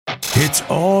It's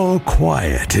all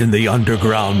quiet in the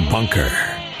underground bunker.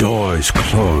 Doors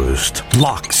closed,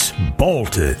 locks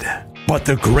bolted. But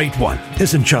the Great One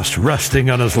isn't just resting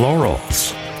on his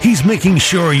laurels. He's making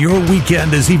sure your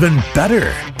weekend is even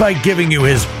better by giving you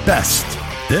his best.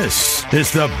 This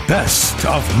is the best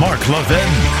of Mark Levin.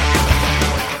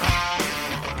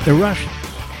 The Russians.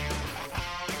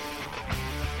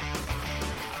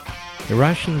 The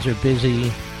Russians are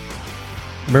busy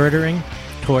murdering,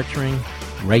 torturing,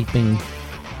 raping,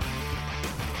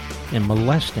 and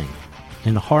molesting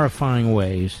in horrifying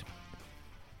ways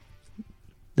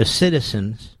the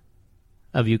citizens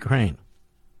of Ukraine.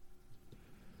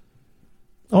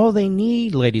 All they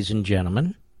need, ladies and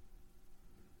gentlemen,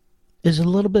 is a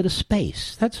little bit of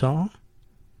space. That's all.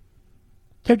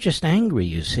 They're just angry,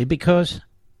 you see, because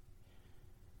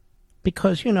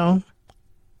you know,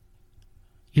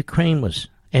 Ukraine was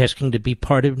asking to be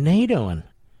part of NATO,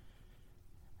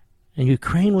 and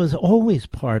Ukraine was always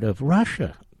part of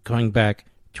Russia, going back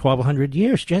 1,200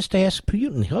 years. Just ask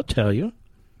Putin, he'll tell you.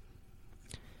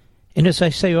 And as I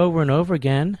say over and over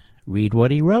again, read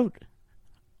what he wrote,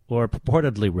 or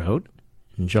purportedly wrote,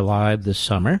 in July of this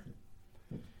summer.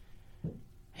 A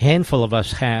handful of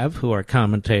us have, who are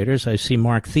commentators. I see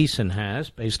Mark Thiessen has,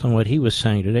 based on what he was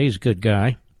saying today. He's a good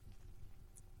guy.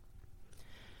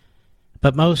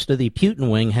 But most of the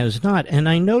Putin wing has not. And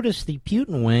I noticed the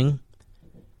Putin wing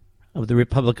of the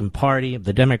Republican Party, of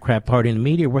the Democrat Party, and the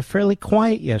media were fairly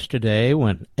quiet yesterday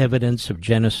when evidence of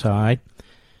genocide,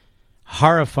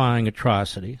 horrifying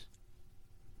atrocities,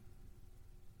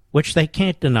 which they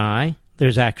can't deny.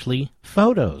 There's actually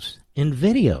photos and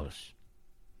videos,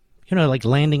 you know, like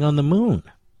landing on the moon,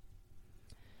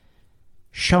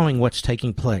 showing what's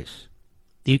taking place.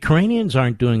 The Ukrainians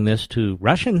aren't doing this to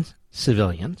Russian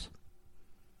civilians.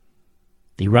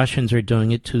 The Russians are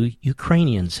doing it to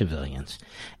Ukrainian civilians.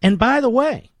 And by the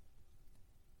way,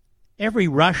 every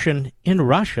Russian in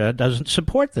Russia doesn't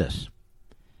support this.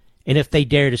 And if they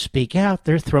dare to speak out,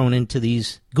 they're thrown into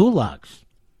these gulags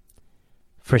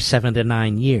for 7 to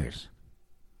 9 years,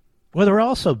 where they're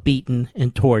also beaten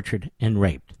and tortured and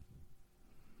raped.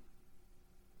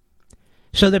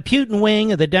 So the Putin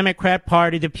wing of the Democrat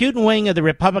Party, the Putin wing of the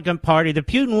Republican Party, the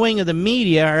Putin wing of the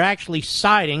media are actually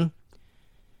siding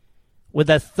with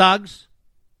the thugs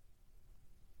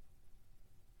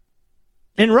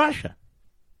in Russia,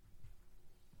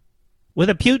 with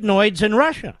the Putinoids in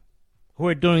Russia who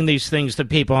are doing these things to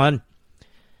people. And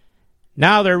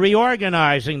now they're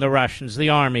reorganizing the Russians, the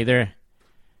army. They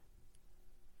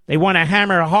want to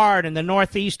hammer hard in the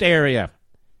northeast area,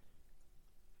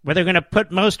 where they're going to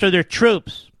put most of their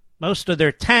troops, most of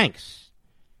their tanks,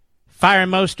 fire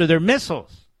most of their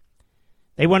missiles.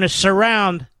 They want to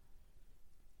surround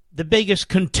the biggest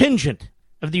contingent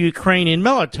of the Ukrainian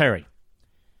military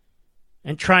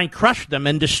and try and crush them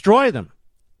and destroy them,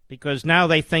 because now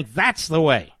they think that's the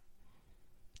way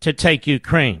to take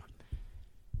Ukraine.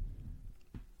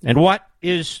 And what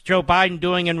is Joe Biden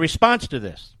doing in response to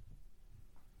this?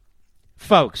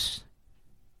 Folks,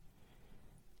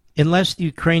 unless the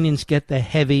Ukrainians get the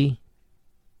heavy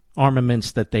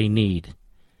armaments that they need,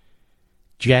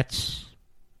 jets,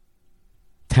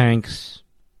 tanks,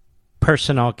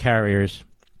 personnel carriers,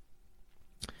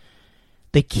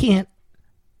 they can't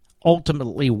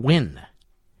ultimately win.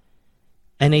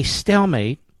 And a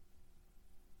stalemate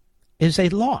is a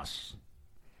loss,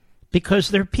 because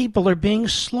their people are being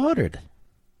slaughtered.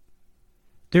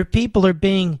 Their people are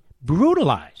being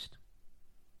brutalized.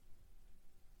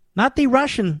 Not the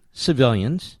Russian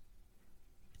civilians,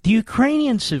 the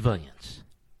Ukrainian civilians.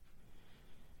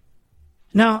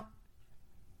 Now,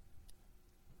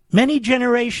 many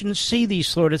generations see these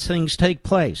sort of things take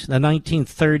place, the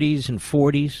 1930s and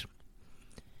 40s.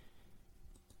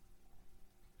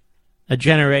 A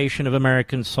generation of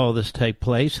Americans saw this take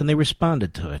place, and they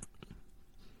responded to it.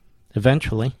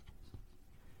 Eventually.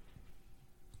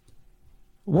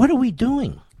 What are we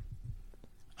doing?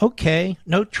 Okay,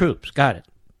 no troops. Got it.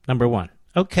 Number one.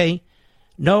 Okay,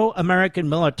 no American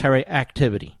military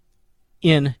activity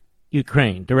in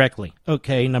Ukraine directly.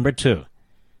 Okay, number two.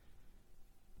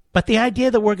 But the idea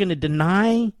that we're going to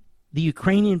deny the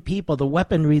Ukrainian people the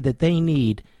weaponry that they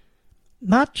need,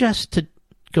 not just to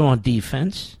go on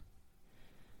defense,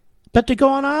 but to go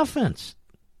on offense,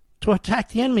 to attack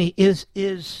the enemy is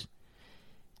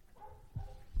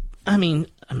I mean,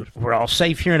 we're all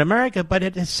safe here in America, but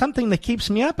it is something that keeps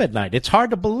me up at night. It's hard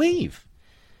to believe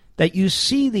that you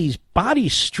see these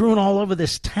bodies strewn all over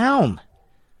this town.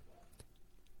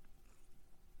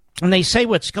 And they say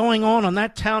what's going on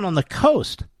that town on the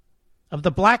coast of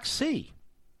the Black Sea,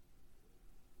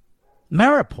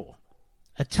 Mariupol,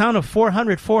 A town of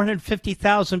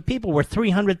 450,000 people where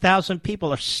 300,000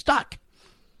 people are stuck.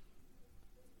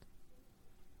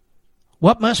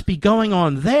 What must be going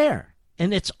on there?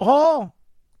 And it's all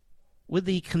with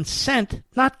the consent,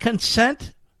 not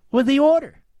consent, with the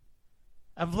order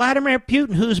of Vladimir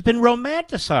Putin, who's been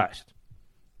romanticized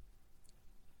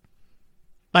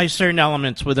by certain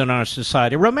elements within our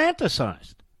society.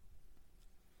 Romanticized.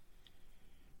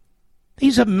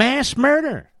 He's a mass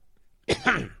murderer.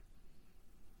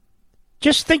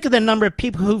 Just think of the number of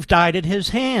people who've died at his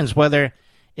hands, whether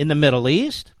in the Middle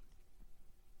East,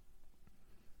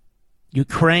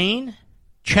 Ukraine,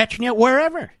 Chechnya,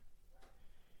 wherever.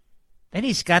 Then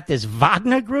he's got this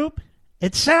Wagner group.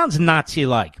 It sounds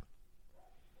Nazi-like,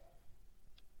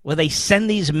 where they send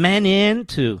these men in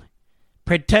to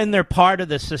pretend they're part of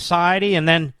the society, and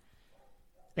then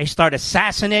they start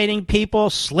assassinating people,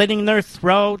 slitting their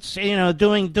throats,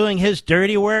 doing his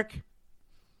dirty work.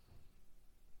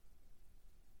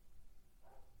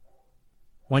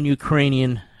 One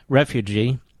Ukrainian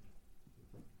refugee,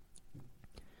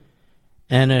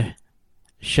 Anna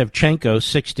Shevchenko,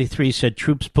 63, said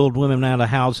troops pulled women out of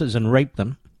houses and raped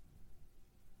them.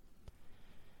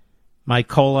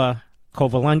 Mykola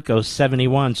Kovalenko,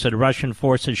 71, said Russian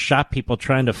forces shot people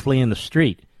trying to flee in the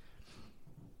street.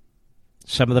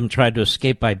 Some of them tried to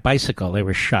escape by bicycle. They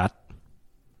were shot.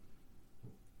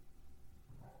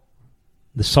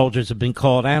 The soldiers have been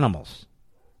called animals.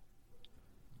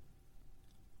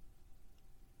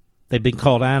 They've been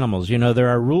called animals. There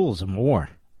are rules in war.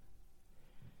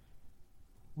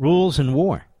 Rules in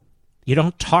war. You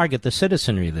don't target the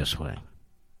citizenry this way.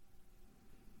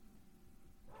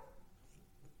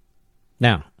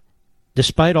 Now,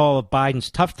 despite all of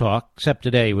Biden's tough talk, except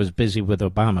today he was busy with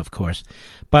Obama, of course,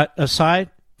 but aside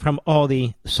from all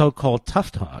the so-called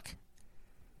tough talk,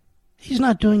 he's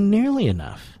not doing nearly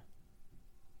enough.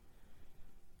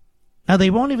 Now, they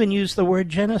won't even use the word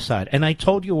genocide, and I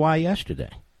told you why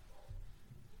yesterday.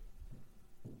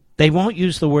 They won't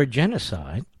use the word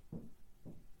genocide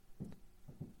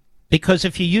because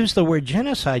if you use the word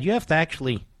genocide, you have to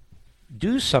actually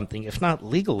do something, if not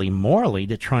legally, morally,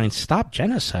 to try and stop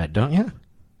genocide, don't you?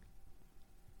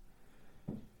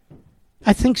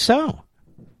 I think so.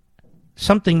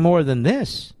 Something more than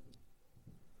this.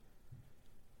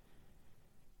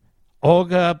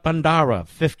 Olga Bandara,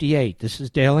 58. This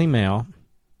is Daily Mail.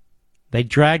 They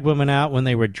dragged women out when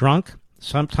they were drunk,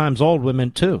 sometimes old women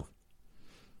too.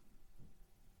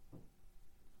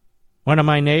 One of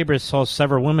my neighbors saw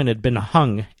several women had been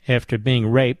hung after being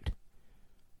raped.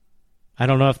 I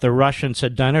don't know if the Russians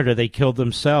had done it or they killed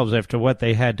themselves after what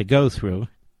they had to go through.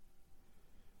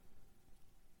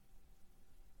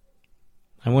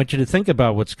 I want you to think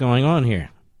about what's going on here.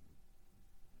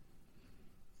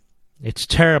 It's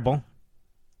terrible.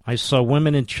 I saw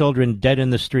women and children dead in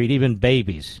the street, even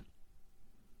babies.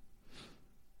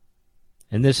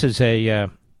 And this is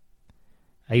a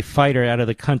fighter out of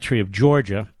the country of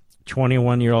Georgia,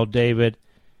 21-year-old David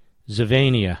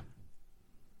Zavania.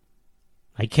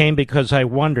 I came because I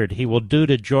wondered he will do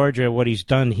to Georgia what he's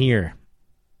done here.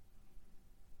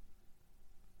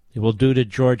 He will do to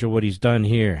Georgia what he's done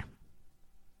here.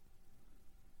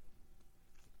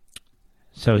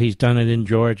 So he's done it in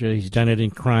Georgia, he's done it in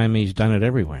crime, he's done it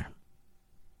everywhere.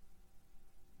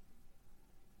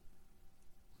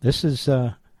 This is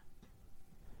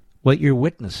what you're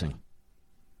witnessing.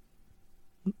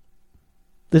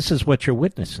 This is what you're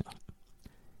witnessing.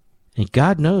 And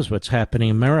God knows what's happening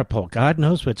in Mariupol. God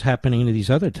knows what's happening in these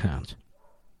other towns.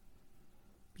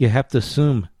 You have to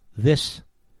assume this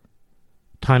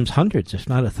times hundreds, if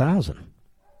not 1,000.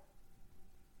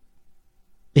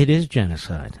 It is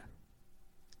genocide.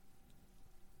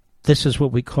 This is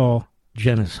what we call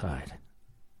genocide.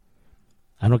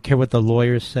 I don't care what the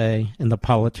lawyers say and the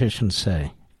politicians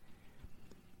say.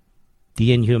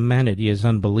 The inhumanity is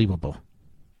unbelievable.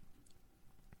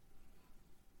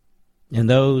 And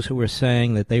those who were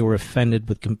saying that they were offended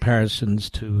with comparisons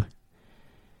to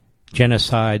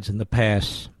genocides in the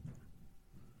past,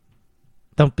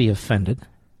 don't be offended,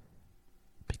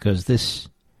 because this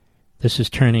is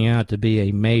turning out to be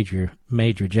a major,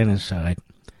 major genocide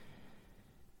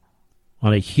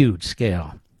on a huge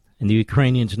scale. And the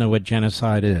Ukrainians know what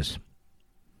genocide is.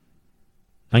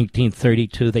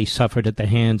 1932, they suffered at the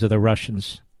hands of the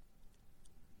Russians,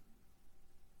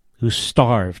 who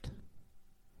starved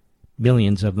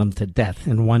millions of them to death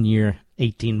in 1 year,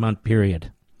 18-month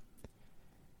period.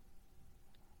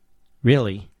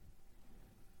 Really,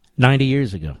 90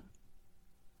 years ago.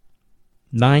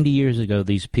 90 years ago,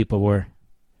 these people were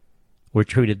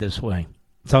treated this way.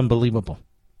 It's unbelievable.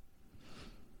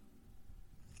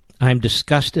 I'm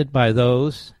disgusted by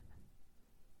those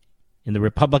in the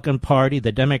Republican Party,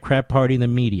 the Democrat Party, the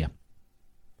media,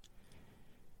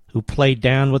 who played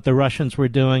down what the Russians were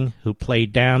doing, who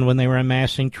played down when they were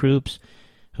amassing troops,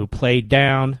 who played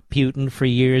down Putin for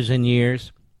years and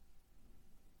years,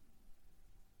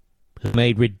 who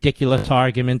made ridiculous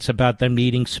arguments about them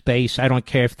needing space. I don't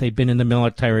care if they've been in the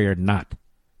military or not.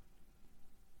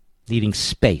 Needing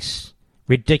space.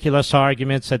 Ridiculous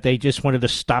arguments that they just wanted to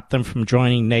stop them from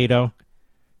joining NATO.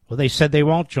 Well, they said they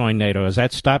won't join NATO. Has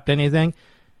that stopped anything?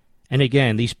 And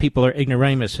again, these people are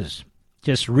ignoramuses.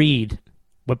 Just read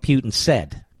what Putin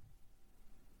said.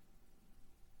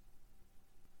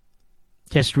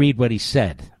 Just read what he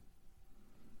said.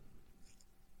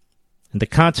 And the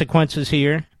consequences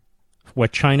here,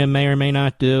 what China may or may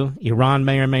not do, Iran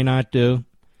may or may not do,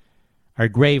 are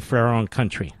grave for our own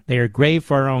country. They are grave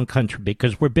for our own country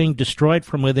because we're being destroyed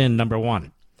from within, number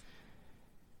one.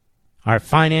 Our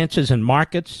finances and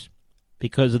markets,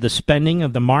 because of the spending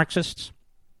of the Marxists.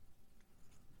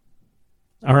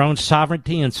 Our own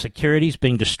sovereignty and security is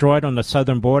being destroyed on the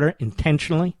southern border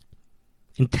intentionally.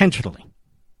 Intentionally.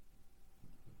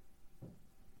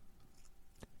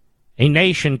 A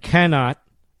nation cannot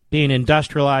be an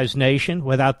industrialized nation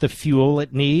without the fuel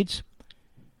it needs.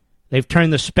 They've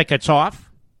turned the spigots off.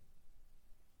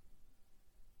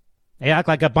 They act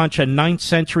like a bunch of 9th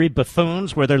century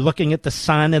buffoons where they're looking at the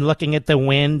sun and looking at the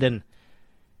wind, and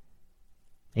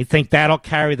they think that'll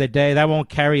carry the day. That won't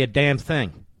carry a damn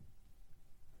thing.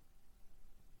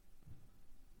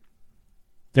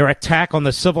 Their attack on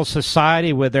the civil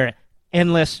society with their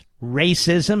endless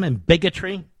racism and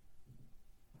bigotry,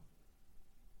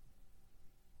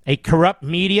 a corrupt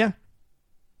media,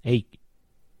 a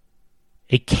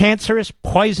cancerous,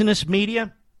 poisonous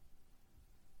media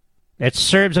that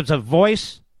serves as a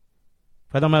voice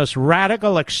for the most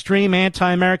radical, extreme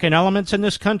anti-American elements in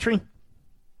this country.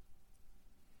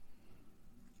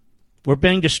 We're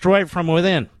being destroyed from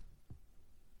within.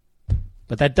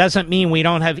 But that doesn't mean we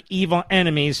don't have evil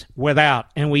enemies without,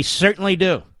 and we certainly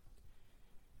do.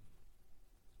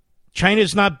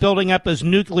 China's not building up its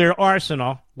nuclear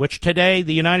arsenal, which today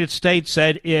the United States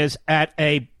said is at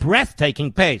a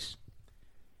breathtaking pace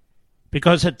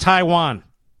because of Taiwan.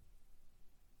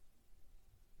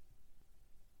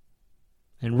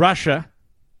 And Russia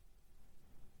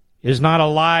is not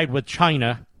allied with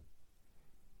China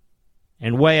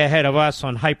and way ahead of us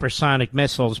on hypersonic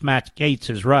missiles. Matt Gaetz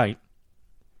is right.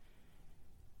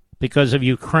 Because of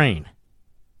Ukraine.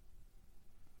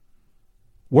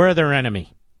 We're their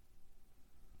enemy.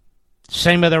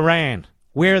 Same with Iran.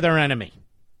 We're their enemy.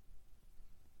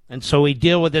 And so we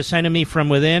deal with this enemy from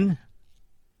within,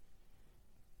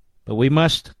 but we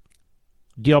must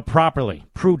deal properly,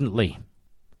 prudently.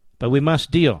 But we must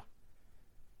deal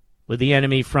with the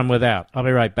enemy from without. I'll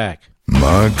be right back.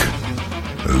 Mark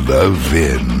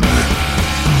Levin.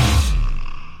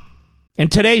 In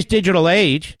today's digital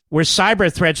age, where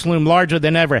cyber threats loom larger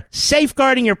than ever,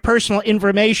 safeguarding your personal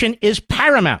information is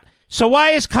paramount. So why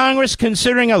is Congress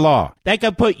considering a law that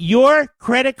could put your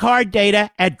credit card data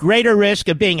at greater risk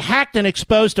of being hacked and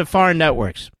exposed to foreign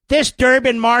networks? This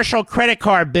Durbin-Marshall credit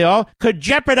card bill could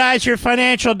jeopardize your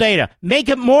financial data, make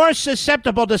it more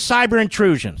susceptible to cyber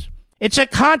intrusions. It's a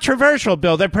controversial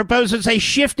bill that proposes a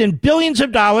shift in billions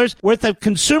of dollars worth of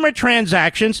consumer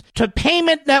transactions to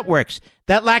payment networks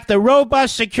that lack the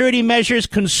robust security measures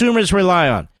consumers rely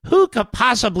on. Who could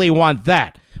possibly want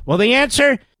that? Well, the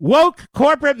answer, woke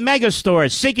corporate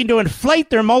megastores seeking to inflate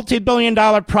their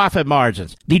multi-billion-dollar profit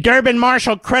margins. The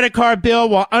Durbin-Marshall credit card bill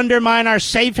will undermine our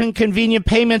safe and convenient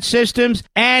payment systems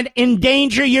and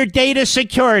endanger your data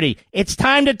security. It's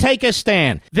time to take a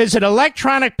stand. Visit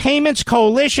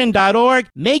electronicpaymentscoalition.org.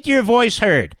 Make your voice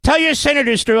heard. Tell your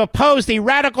senators to oppose the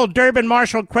radical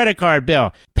Durbin-Marshall credit card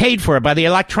bill, paid for by the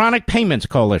Electronic Payments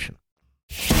Coalition.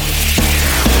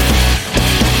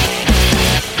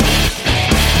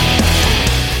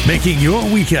 Making your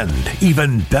weekend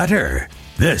even better.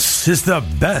 This is the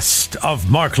best of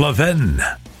Mark Levin.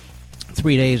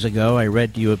 3 days ago, I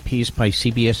read to you a piece by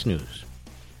CBS News.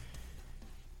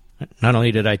 Not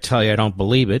only did I tell you I don't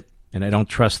believe it, and I don't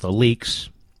trust the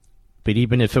leaks, but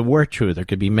even if it were true, there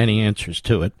could be many answers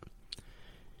to it.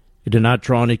 It did not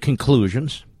draw any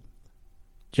conclusions,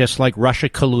 just like Russia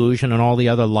collusion and all the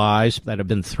other lies that have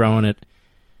been thrown at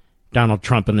Donald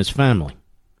Trump and his family.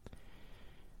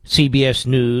 CBS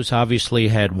News obviously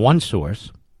had one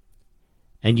source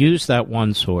and used that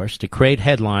one source to create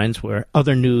headlines where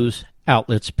other news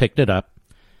outlets picked it up.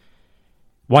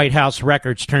 White House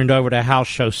records turned over to House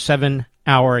show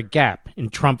 7-hour gap in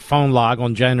Trump phone log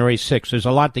on January 6th. There's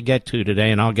a lot to get to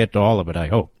today, and I'll get to all of it, I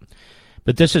hope.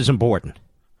 But this is important.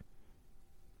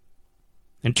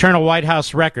 Internal White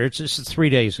House records, this is 3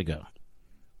 days ago,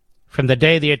 from the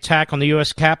day the attack on the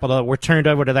U.S. Capitol were turned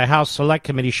over to the House Select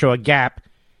Committee, show a gap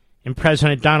in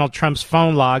President Donald Trump's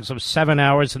phone logs of 7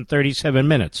 hours and 37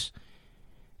 minutes,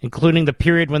 including the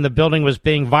period when the building was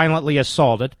being violently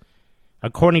assaulted,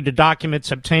 according to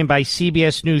documents obtained by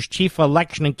CBS News chief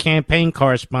election and campaign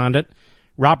correspondent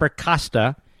Robert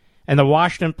Costa and the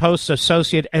Washington Post's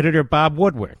associate editor Bob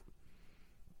Woodward.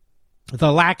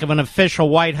 The lack of an official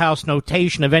White House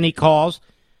notation of any calls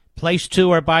placed to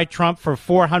or by Trump for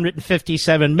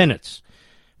 457 minutes,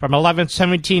 from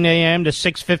 11:17 a.m. to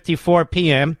 6:54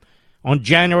 p.m. on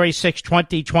January 6,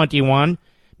 2021,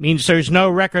 means there's no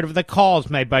record of the calls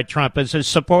made by Trump as his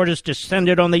supporters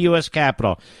descended on the U.S.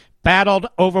 Capitol, battled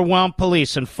overwhelmed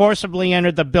police, and forcibly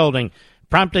entered the building,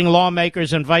 prompting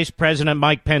lawmakers and Vice President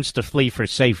Mike Pence to flee for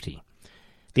safety.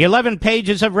 The 11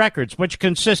 pages of records, which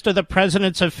consist of the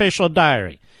president's official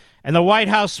diary and the White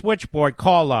House switchboard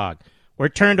call log, were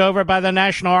turned over by the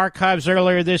National Archives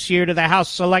earlier this year to the House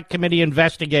Select Committee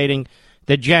investigating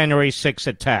the January 6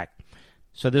 attack.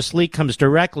 So this leak comes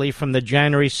directly from the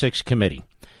January 6 committee.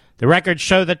 The records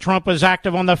show that Trump was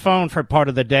active on the phone for part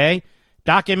of the day,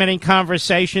 documenting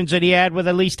conversations that he had with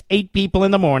at least 8 people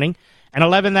in the morning and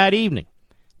 11 that evening.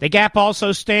 The gap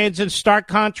also stands in stark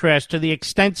contrast to the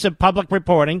extensive public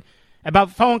reporting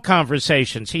about phone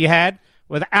conversations he had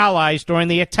with allies during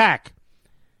the attack.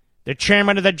 The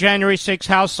chairman of the January 6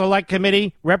 House Select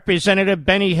Committee, Representative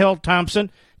Benny Hill Thompson,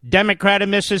 Democrat of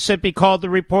Mississippi, called the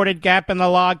reported gap in the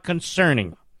log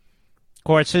concerning. Of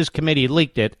course, his committee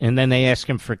leaked it, and then they asked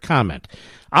him for comment.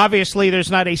 Obviously,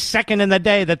 there's not a second in the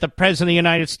day that the President of the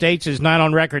United States is not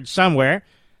on record somewhere,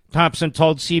 Thompson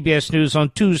told CBS News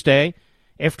on Tuesday.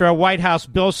 After a White House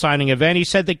bill signing event, he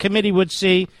said the committee would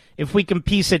see if we can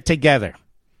piece it together.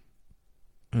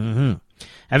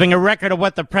 Having a record of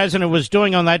what the president was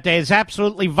doing on that day is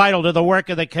absolutely vital to the work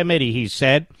of the committee, he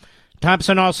said.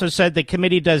 Thompson also said the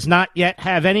committee does not yet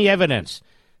have any evidence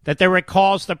that there were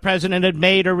calls the president had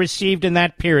made or received in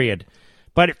that period.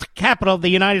 But if the capital of the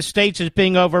United States is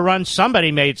being overrun,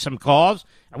 somebody made some calls,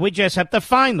 and we just have to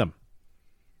find them.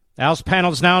 The House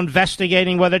panel is now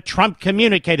investigating whether Trump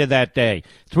communicated that day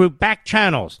through back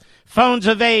channels, phones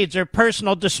of aides, or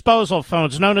personal disposal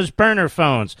phones known as burner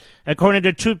phones, according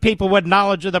to 2 people with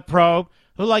knowledge of the probe,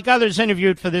 who, like others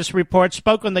interviewed for this report,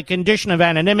 spoke on the condition of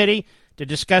anonymity to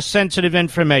discuss sensitive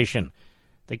information.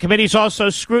 The committee's also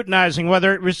scrutinizing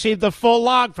whether it received the full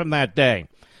log from that day.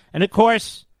 And, of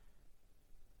course,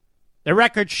 the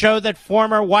records show that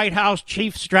former White House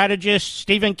chief strategist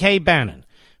Stephen K. Bannon,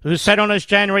 who said on his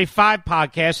January 5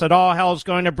 podcast that all hell's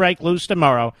going to break loose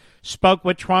tomorrow, spoke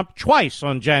with Trump twice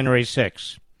on January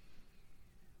 6.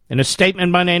 In a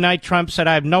statement Monday night, Trump said,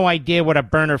 "I have no idea what a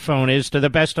burner phone is. To the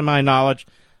best of my knowledge,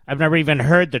 I've never even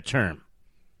heard the term."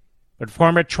 But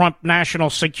former Trump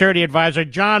National Security Advisor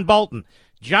John Bolton,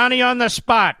 Johnny on the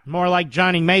spot, more like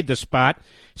Johnny made the spot,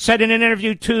 said in an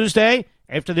interview Tuesday,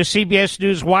 after the CBS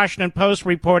News Washington Post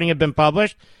reporting had been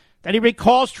published, that he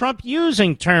recalls Trump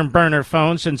using term burner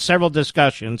phones in several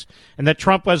discussions and that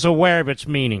Trump was aware of its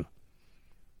meaning.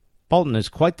 Bolton is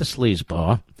quite the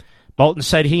sleazeball. Bolton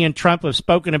said he and Trump have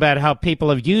spoken about how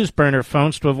people have used burner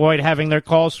phones to avoid having their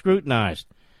calls scrutinized.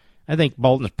 I think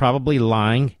Bolton's probably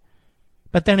lying.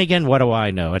 But then again, what do I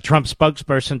know? A Trump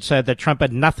spokesperson said that Trump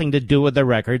had nothing to do with the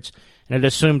records and had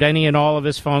assumed any and all of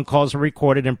his phone calls were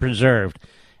recorded and preserved.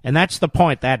 And that's the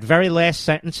point, that very last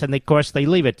sentence, and of course they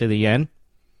leave it to the end.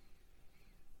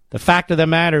 The fact of the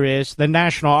matter is the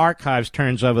National Archives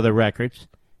turns over the records,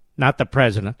 not the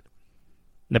president.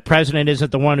 The president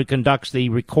isn't the one who conducts the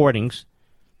recordings.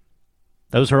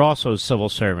 Those are also civil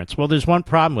servants. Well, there's one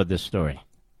problem with this story.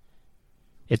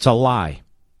 It's a lie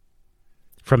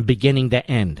from beginning to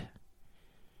end.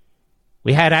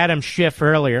 We had Adam Schiff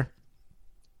earlier,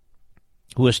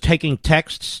 who was taking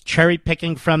texts,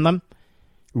 cherry-picking from them,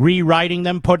 rewriting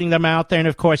them, putting them out there, and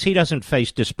of course he doesn't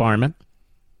face disbarment.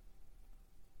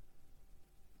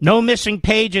 No missing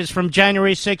pages from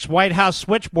January 6 White House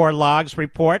switchboard logs,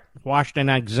 report Washington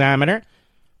Examiner.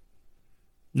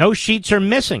 No sheets are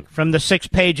missing from the 6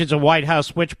 pages of White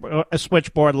House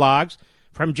switchboard logs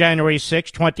from January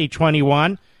 6,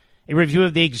 2021. A review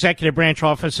of the Executive Branch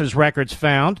Office's records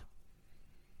found.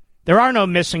 There are no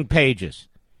missing pages,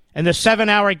 and the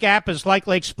 7-hour gap is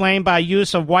likely explained by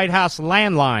use of White House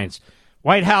landlines,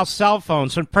 White House cell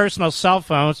phones, and personal cell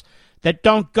phones that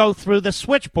don't go through the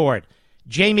switchboard.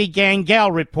 Jamie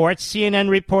Gangel reports. CNN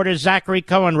reporter Zachary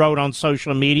Cohen wrote on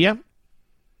social media.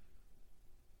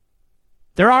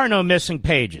 There are no missing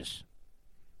pages.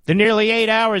 The nearly 8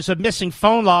 hours of missing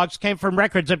phone logs came from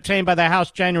records obtained by the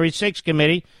House January 6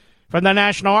 committee from the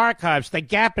National Archives. The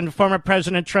gap in former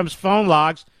President Trump's phone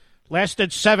logs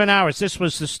lasted 7 hours. This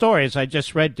was the story, as I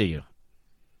just read to you.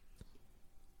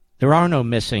 There are no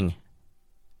missing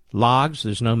logs.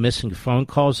 There's no missing phone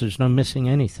calls. There's no missing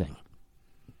anything.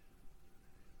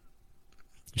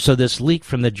 So this leak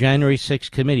from the January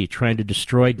 6th committee trying to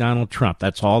destroy Donald Trump,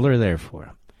 that's all they're there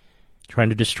for. Trying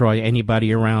to destroy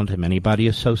anybody around him, anybody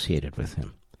associated with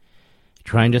him.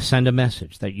 Trying to send a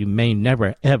message that you may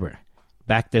never, ever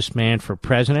back this man for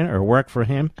president or work for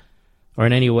him or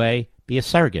in any way be a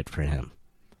surrogate for him.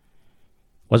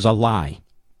 Was a lie.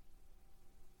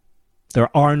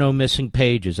 There are no missing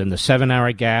pages, and the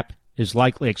 7-hour gap is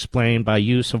likely explained by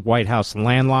use of White House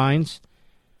landlines,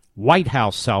 White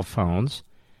House cell phones,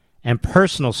 and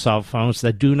personal cell phones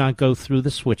that do not go through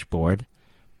the switchboard.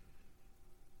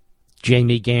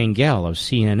 Jamie Gangel of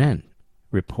CNN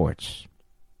reports.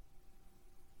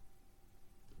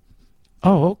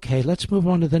 Oh, okay, let's move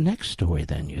on to the next story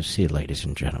then, you see, ladies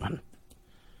and gentlemen.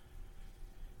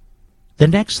 The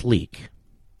next leak,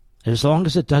 as long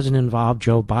as it doesn't involve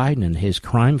Joe Biden and his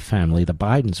crime family, the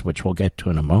Bidens, which we'll get to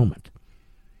in a moment.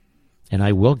 And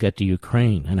I will get to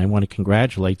Ukraine, and I want to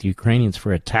congratulate the Ukrainians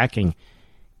for attacking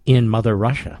in Mother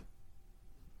Russia.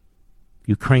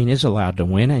 Ukraine is allowed to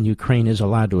win, and Ukraine is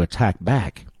allowed to attack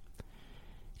back,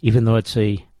 even though it's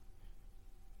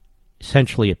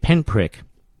essentially a pinprick.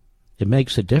 It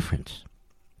makes a difference.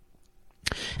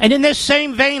 And in this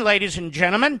same vein, ladies and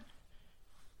gentlemen,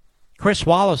 Chris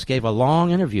Wallace gave a long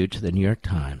interview to the New York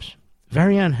Times.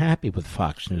 Very unhappy with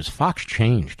Fox News. Fox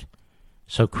changed,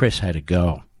 so Chris had to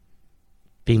go,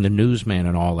 being the newsman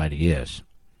and all that he is.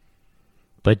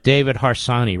 But David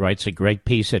Harsanyi writes a great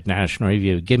piece at National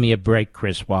Review. Give me a break,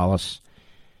 Chris Wallace.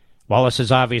 Wallace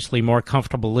is obviously more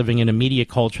comfortable living in a media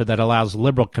culture that allows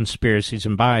liberal conspiracies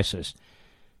and biases,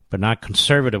 but not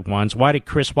conservative ones. Why did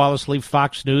Chris Wallace leave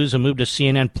Fox News and move to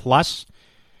CNN Plus?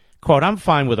 Quote, I'm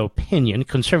fine with opinion,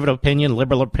 conservative opinion,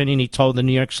 liberal opinion, he told the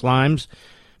New York Slimes.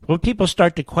 When people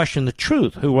start to question the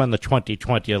truth, who won the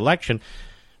 2020 election,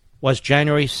 was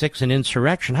January 6th an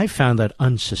insurrection? I found that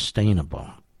unsustainable.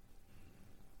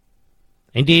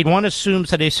 Indeed, one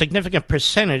assumes that a significant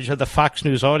percentage of the Fox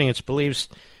News audience believes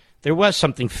there was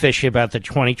something fishy about the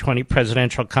 2020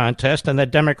 presidential contest and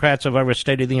that Democrats have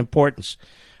overstated the importance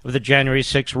of the January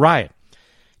 6th riot.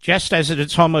 Just as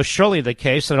it's almost surely the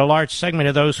case that a large segment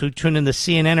of those who tune in to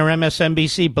CNN or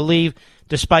MSNBC believe,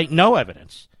 despite no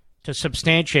evidence to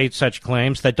substantiate such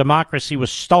claims, that democracy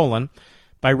was stolen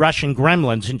by Russian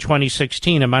gremlins in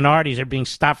 2016 and minorities are being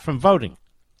stopped from voting.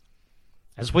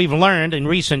 As we've learned in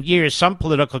recent years, some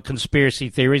political conspiracy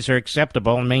theories are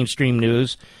acceptable in mainstream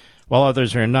news, while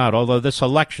others are not, although this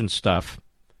election stuff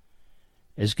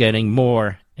is getting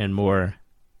more and more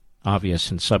obvious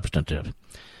and substantive.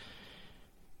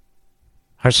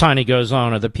 Harsanyi goes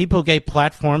on, are the people who gave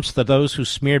platforms to those who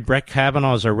smeared Brett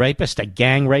Kavanaugh as a rapist, a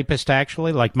gang rapist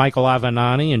actually, like Michael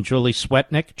Avenatti and Julie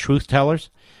Swetnick, truth tellers?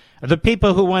 Are the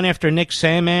people who went after Nick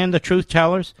Sandmann the truth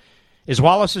tellers? Is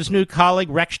Wallace's new colleague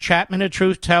Rex Chapman a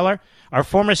truth teller? Our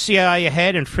former CIA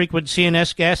head and frequent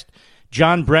CNS guest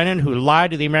John Brennan, who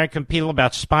lied to the American people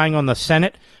about spying on the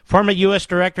Senate, former U.S.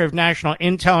 Director of National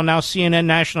Intel and now CNN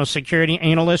National Security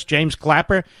Analyst James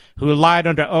Clapper, who lied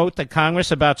under oath to Congress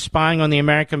about spying on the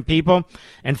American people,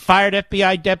 and fired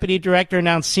FBI Deputy Director and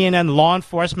now CNN Law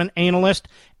Enforcement Analyst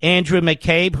Andrew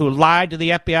McCabe, who lied to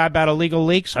the FBI about illegal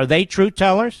leaks. Are they truth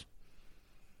tellers?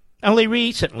 Only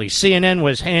recently, CNN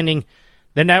was handing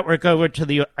the network over to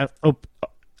the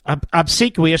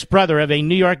obsequious brother of a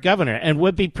New York governor and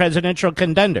would-be presidential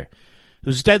contender,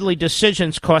 whose deadly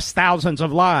decisions cost thousands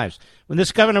of lives. When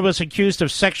this governor was accused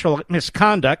of sexual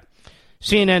misconduct,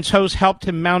 CNN's host helped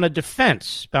him mount a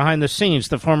defense behind the scenes.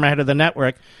 The former head of the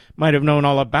network might have known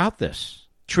all about this.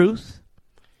 Truth?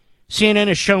 CNN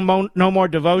has shown no more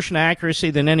devotion to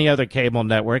accuracy than any other cable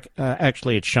network.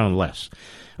 Actually, it's shown less.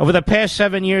 Over the past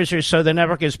 7 years or so, the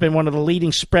network has been one of the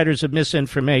leading spreaders of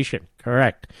misinformation.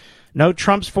 Correct. No,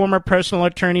 Trump's former personal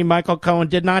attorney, Michael Cohen,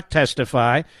 did not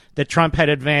testify that Trump had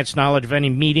advanced knowledge of any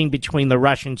meeting between the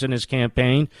Russians and his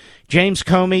campaign. James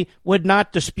Comey would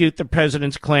not dispute the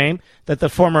president's claim that the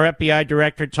former FBI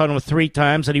director told him 3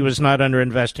 times that he was not under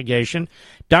investigation.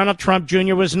 Donald Trump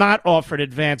Jr. was not offered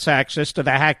advance access to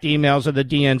the hacked emails of the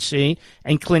DNC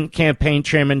and Clinton campaign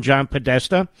chairman John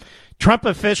Podesta. Trump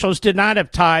officials did not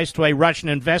have ties to a Russian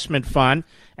investment fund,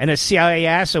 and a CIA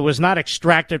asset was not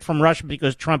extracted from Russia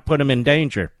because Trump put him in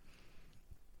danger.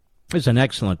 It's an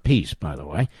excellent piece, by the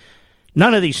way.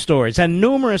 None of these stories, and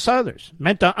numerous others,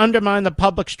 meant to undermine the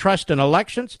public's trust in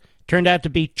elections, turned out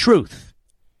to be truth.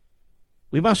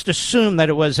 we must assume that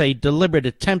it was a deliberate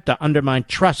attempt to undermine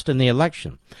trust in the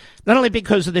election, not only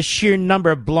because of the sheer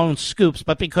number of blown scoops,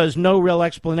 but because no real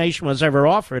explanation was ever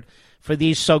offered for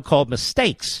these so-called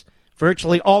mistakes,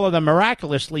 virtually all of them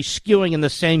miraculously skewing in the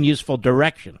same useful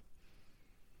direction.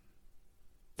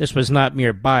 This was not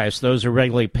mere bias. Those who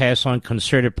regularly pass on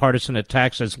concerted partisan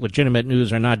attacks as legitimate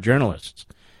news are not journalists.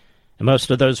 And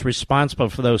most of those responsible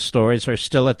for those stories are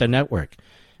still at the network.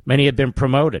 Many have been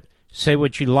promoted. Say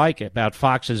what you like about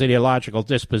Fox's ideological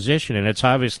disposition, and it's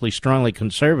obviously strongly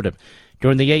conservative.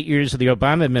 During the 8 years of the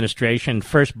Obama administration,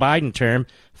 first Biden term,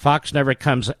 Fox never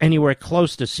comes anywhere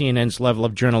close to CNN's level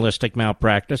of journalistic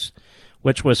malpractice,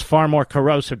 which was far more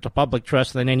corrosive to public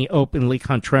trust than any openly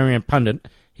contrarian pundit,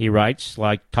 he writes,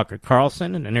 like Tucker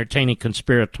Carlson, and entertaining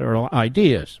conspiratorial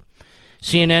ideas.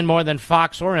 CNN, more than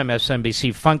Fox or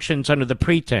MSNBC, functions under the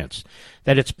pretense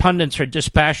that its pundits are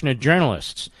dispassionate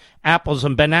journalists, apples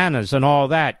and bananas and all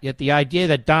that. Yet the idea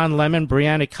that Don Lemon,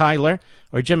 Brianna Keilar,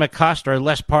 or Jim Acosta are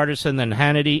less partisan than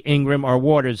Hannity, Ingram, or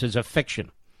Waters is a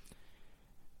fiction.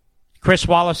 Chris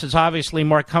Wallace is obviously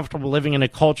more comfortable living in a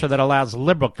culture that allows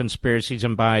liberal conspiracies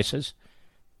and biases,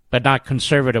 but not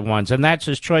conservative ones. And that's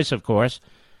his choice, of course.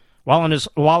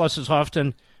 Wallace is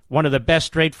often one of the best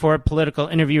straightforward political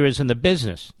interviewers in the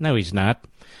business. No, he's not.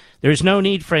 There's no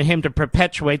need for him to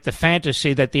perpetuate the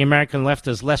fantasy that the American left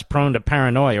is less prone to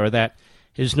paranoia or that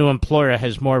his new employer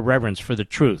has more reverence for the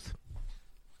truth.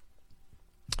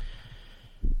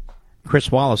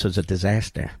 Chris Wallace is a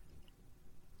disaster.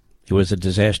 He was a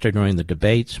disaster during the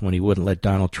debates when he wouldn't let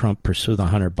Donald Trump pursue the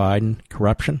Hunter Biden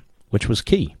corruption, which was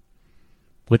key,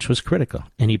 which was critical.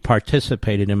 And he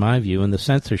participated, in my view, in the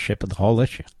censorship of the whole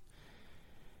issue.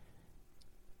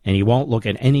 And he won't look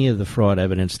at any of the fraud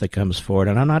evidence that comes forward.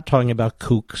 And I'm not talking about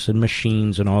kooks and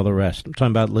machines and all the rest. I'm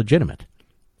talking about legitimate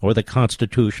or the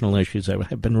constitutional issues that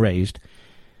have been raised.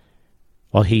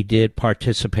 While he did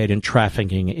participate in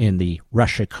trafficking in the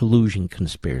Russia collusion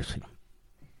conspiracy.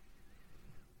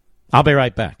 I'll be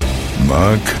right back.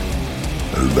 Mark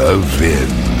Levin.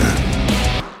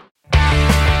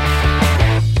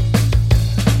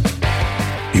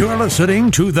 You're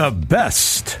listening to the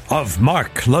best of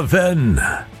Mark Levin.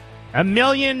 1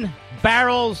 million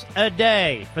barrels a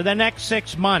day for the next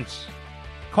 6 months.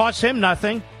 Costs him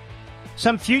nothing.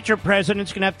 Some future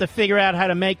president's going to have to figure out how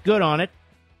to make good on it.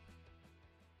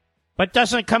 But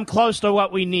doesn't come close to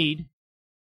what we need.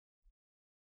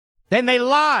 Then they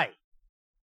lie.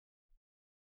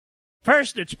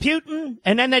 First it's Putin,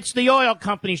 and then it's the oil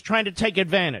companies trying to take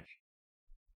advantage.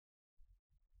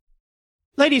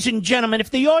 Ladies and gentlemen,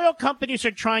 if the oil companies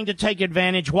are trying to take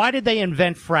advantage, why did they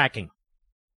invent fracking?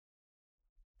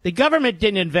 The government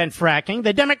didn't invent fracking.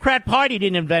 The Democrat Party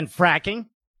didn't invent fracking.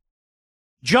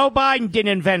 Joe Biden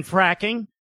didn't invent fracking.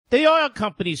 The oil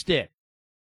companies did.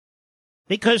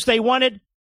 Because they wanted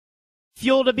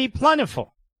fuel to be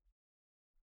plentiful.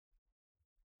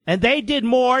 And they did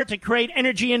more to create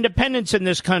energy independence in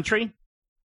this country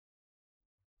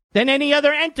than any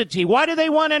other entity. Why do they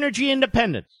want energy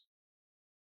independence?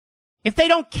 If they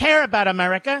don't care about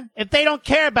America, if they don't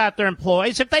care about their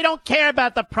employees, if they don't care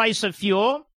about the price of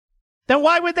fuel, then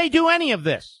why would they do any of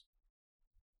this?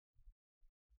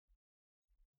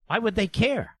 Why would they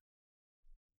care?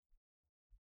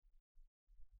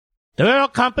 The oil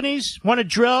companies want to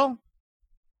drill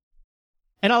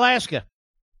in Alaska,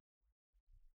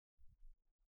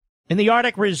 in the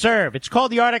Arctic Reserve. It's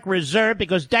called the Arctic Reserve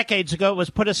because decades ago it was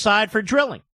put aside for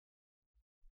drilling.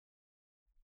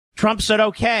 Trump said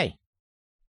okay.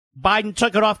 Biden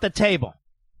took it off the table.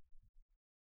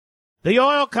 The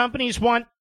oil companies want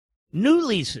new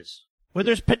leases where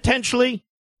there's potentially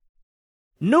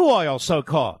new oil,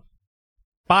 so-called.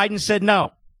 Biden said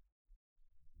no.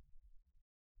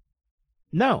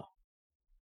 No.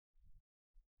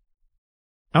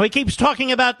 Now he keeps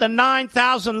talking about the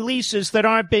 9,000 leases that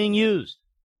aren't being used.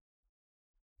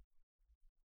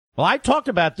 Well, I talked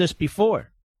about this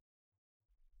before.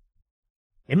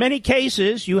 In many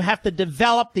cases, you have to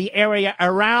develop the area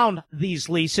around these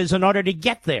leases in order to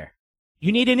get there.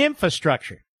 You need an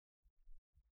infrastructure.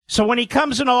 So when he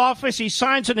comes into office, he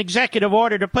signs an executive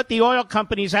order to put the oil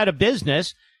companies out of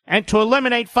business and to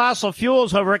eliminate fossil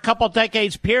fuels over a couple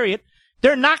decades period.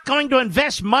 They're not going to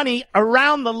invest money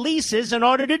around the leases in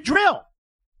order to drill.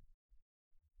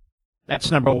 That's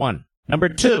number one. Number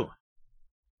two,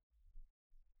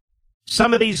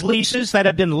 some of these leases that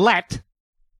have been let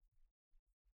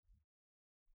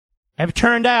have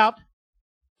turned out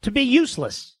to be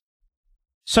useless.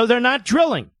 So they're not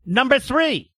drilling. Number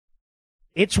three,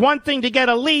 it's one thing to get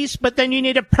a lease, but then you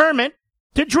need a permit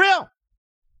to drill.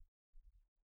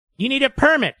 You need a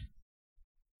permit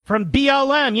from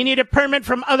BLM. You need a permit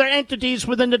from other entities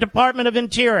within the Department of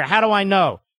Interior. How do I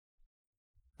know?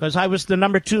 Because I was the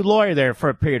number 2 lawyer there for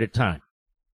a period of time.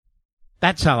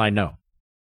 That's how I know.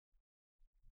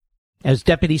 As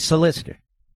deputy solicitor.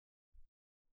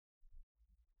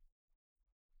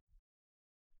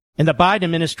 And the Biden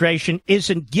administration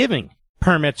isn't giving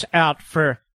permits out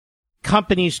for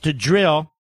companies to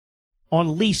drill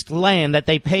on leased land that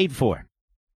they paid for.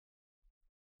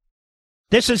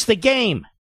 This is the game.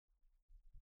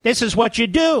 This is what you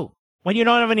do when you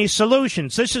don't have any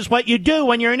solutions. This is what you do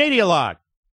when you're an ideologue.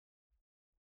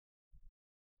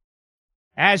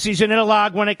 As he's an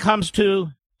ideologue when it comes to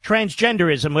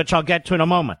transgenderism, which I'll get to in a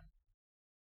moment.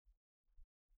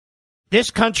 This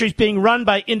country's being run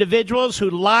by individuals who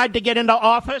lied to get into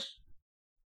office,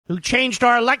 who changed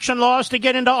our election laws to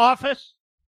get into office,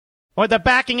 or the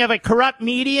backing of a corrupt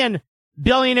media and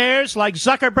billionaires like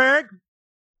Zuckerberg,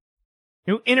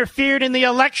 who interfered in the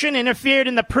election, interfered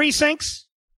in the precincts.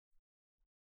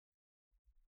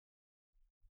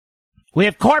 We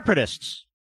have corporatists,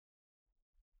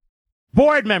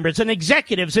 board members and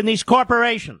executives in these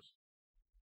corporations.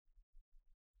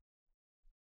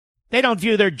 They don't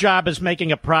view their job as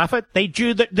making a profit. They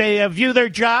view their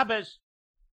job as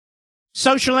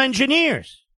social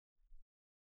engineers,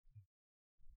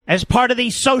 as part of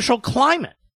the social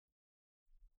climate,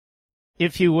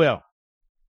 if you will.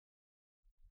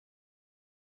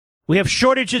 We have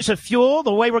shortages of fuel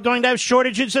the way we're going to have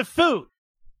shortages of food.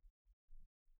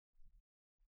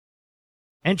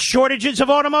 And shortages of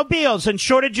automobiles and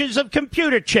shortages of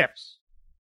computer chips.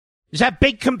 Is that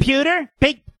big computer?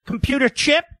 Big computer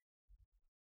chip?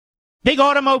 Big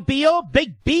automobile?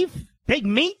 Big beef? Big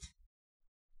meat?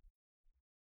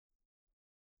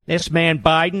 This man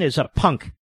Biden is a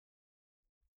punk.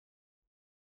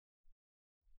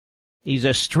 He's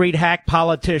a street hack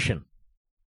politician.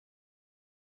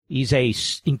 He's a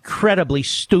incredibly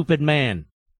stupid man.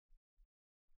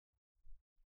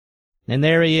 And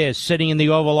there he is, sitting in the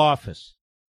Oval Office,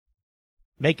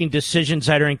 making decisions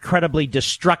that are incredibly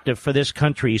destructive for this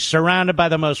country. He's surrounded by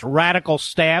the most radical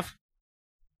staff.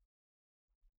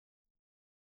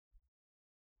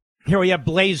 Here we have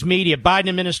Blaze Media. Biden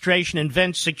administration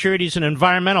invents Securities and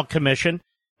Environmental Commission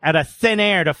out of thin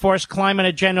air to force climate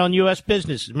agenda on U.S.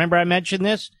 businesses. Remember I mentioned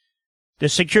this? The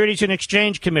Securities and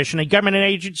Exchange Commission, a government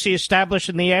agency established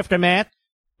in the aftermath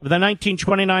of the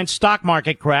 1929 stock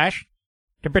market crash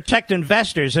to protect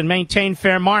investors and maintain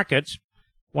fair markets.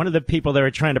 One of the people they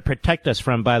were trying to protect us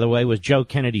from, by the way, was Joe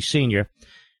Kennedy Sr.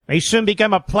 May soon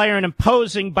become a player in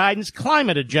imposing Biden's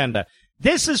climate agenda.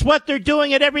 This is what they're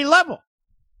doing at every level.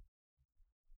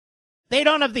 They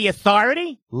don't have the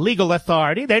authority, legal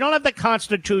authority. They don't have the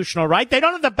constitutional right. They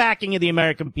don't have the backing of the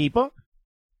American people.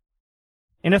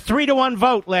 In a 3-1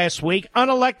 vote last week,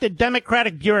 unelected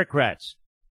Democratic bureaucrats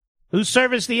who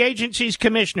serve as the agency's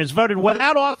commissioners voted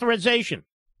without authorization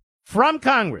from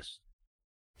Congress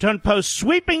to impose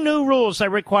sweeping new rules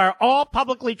that require all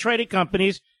publicly traded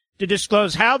companies to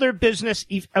disclose how their business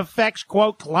affects,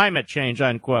 quote, climate change,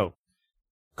 unquote.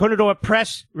 According to a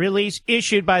press release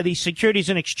issued by the Securities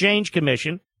and Exchange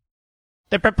Commission,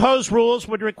 the proposed rules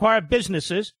would require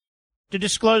businesses to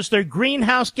disclose their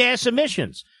greenhouse gas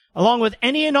emissions, along with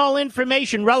any and all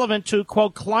information relevant to,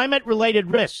 quote, climate-related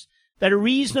risks that are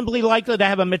reasonably likely to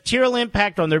have a material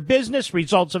impact on their business,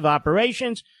 results of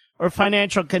operations, or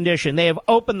financial condition. They have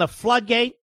opened the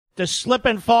floodgate to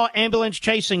slip-and-fall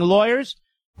ambulance-chasing lawyers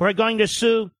who are going to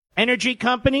sue energy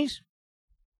companies.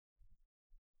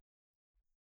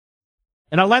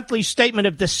 In a lengthy statement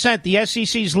of dissent, the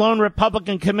SEC's lone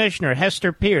Republican commissioner,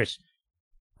 Hester Pierce,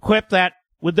 quipped that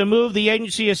with the move, the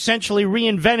agency essentially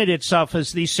reinvented itself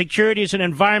as the Securities and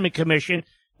Environment Commission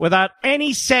without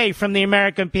any say from the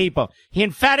American people. He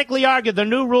emphatically argued the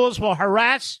new rules will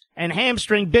harass and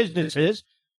hamstring businesses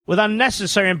with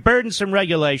unnecessary and burdensome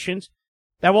regulations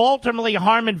that will ultimately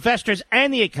harm investors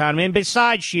and the economy. And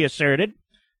besides, she asserted,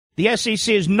 the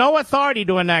SEC has no authority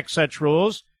to enact such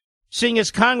rules, seeing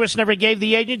as Congress never gave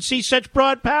the agency such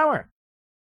broad power.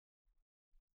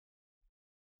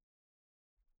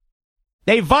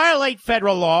 They violate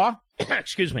federal law.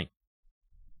 Excuse me.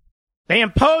 They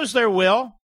impose their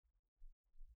will.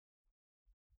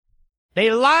 They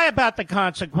lie about the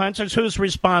consequences, who's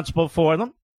responsible for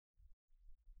them.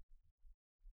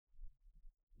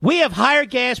 We have higher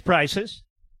gas prices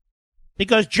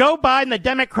because Joe Biden, the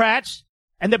Democrats,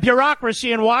 and the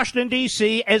bureaucracy in Washington,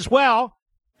 D.C., as well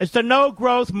as the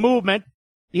no-growth movement,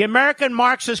 the American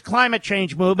Marxist climate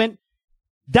change movement,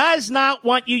 does not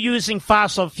want you using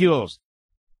fossil fuels.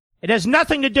 It has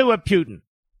nothing to do with Putin.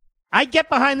 I get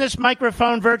behind this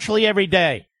microphone virtually every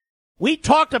day We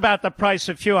talked about the price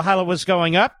of fuel, how it was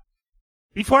going up.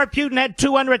 Before Putin had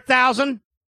 200,000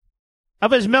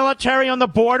 of his military on the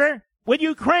border with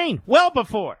Ukraine. Well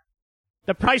before.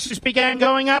 The prices began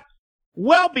going up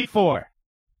well before.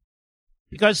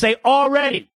 Because they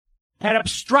already had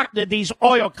obstructed these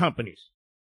oil companies.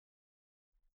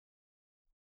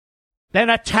 Then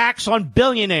a tax on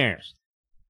billionaires.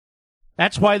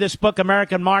 That's why this book,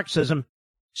 American Marxism,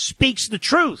 speaks the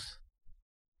truth.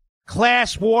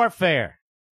 Class warfare,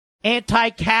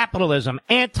 anti-capitalism,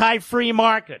 anti-free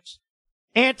markets,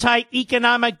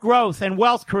 anti-economic growth and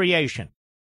wealth creation.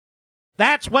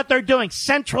 That's what they're doing,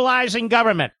 centralizing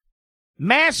government.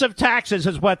 Massive taxes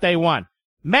is what they want.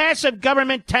 Massive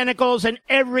government tentacles in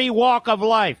every walk of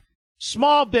life.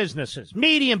 Small businesses,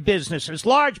 medium businesses,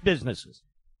 large businesses.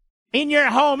 In your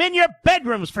home, in your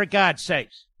bedrooms, for God's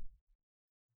sakes.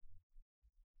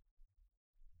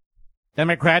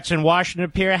 Democrats in Washington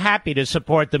appear happy to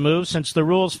support the move since the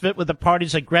rules fit with the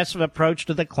party's aggressive approach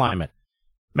to the climate.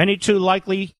 Many too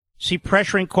likely see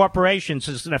pressuring corporations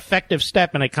as an effective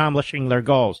step in accomplishing their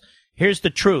goals. Here's the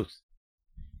truth.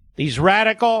 These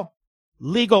radical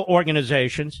legal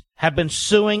organizations have been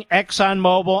suing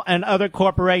ExxonMobil and other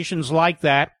corporations like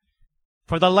that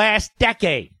for the last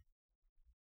decade,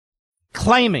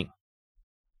 claiming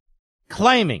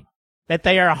that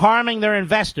they are harming their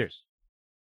investors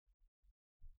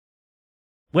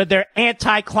with their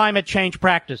anti-climate change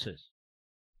practices,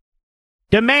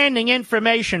 demanding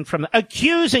information from them,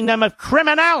 accusing them of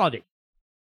criminality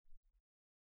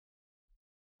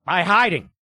by hiding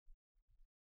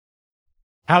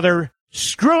how they're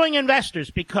screwing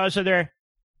investors because of their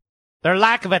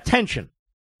lack of attention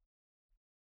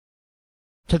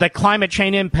to the climate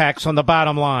change impacts on the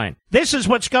bottom line. This is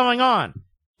what's going on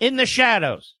in the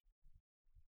shadows.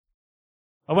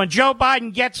 But when Joe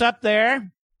Biden gets up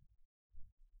there,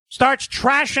 starts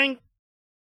trashing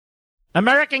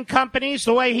American companies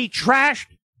the way he trashed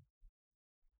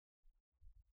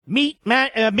meat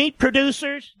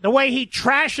producers, the way he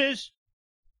trashes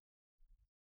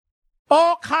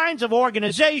all kinds of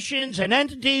organizations and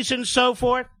entities and so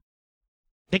forth,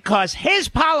 because his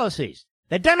policies,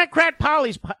 the Democrat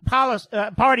Party's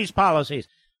policies,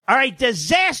 are a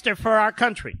disaster for our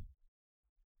country.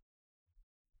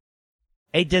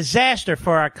 A disaster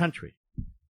for our country.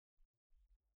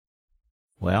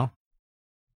 Well,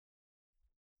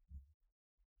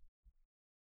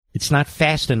 it's not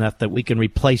fast enough that we can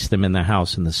replace them in the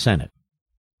House and the Senate.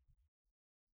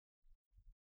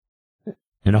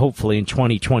 And hopefully in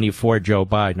 2024, Joe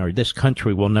Biden, or this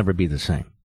country, will never be the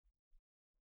same.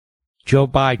 Joe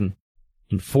Biden,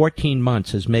 in 14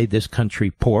 months, has made this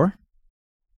country poor.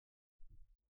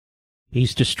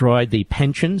 He's destroyed the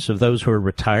pensions of those who are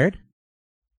retired.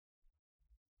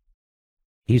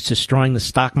 He's destroying the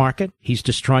stock market. He's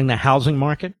destroying the housing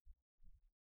market.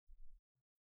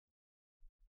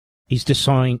 He's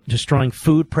destroying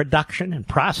food production and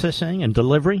processing and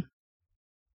delivery.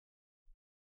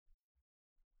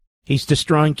 He's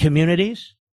destroying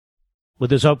communities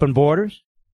with his open borders.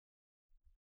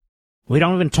 We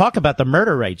don't even talk about the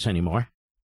murder rates anymore.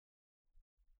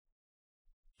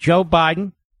 Joe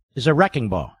Biden is a wrecking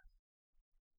ball.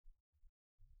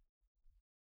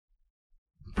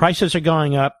 Prices are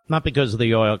going up, not because of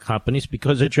the oil companies,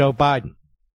 because of Joe Biden.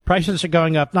 Prices are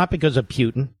going up not because of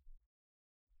Putin,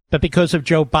 but because of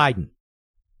Joe Biden.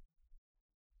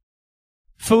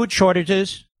 Food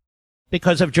shortages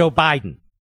because of Joe Biden,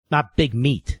 not big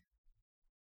meat.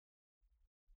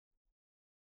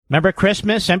 Remember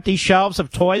Christmas, empty shelves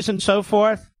of toys and so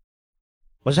forth?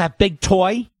 Was that big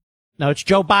toy? No, it's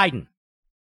Joe Biden.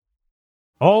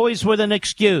 Always with an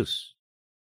excuse.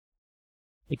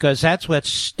 Because that's what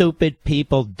stupid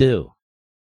people do.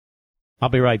 I'll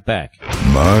be right back.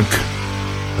 Mark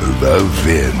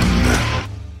Levin.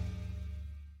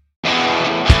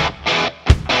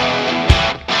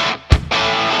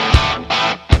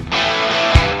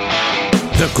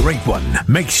 The Great One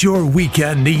makes your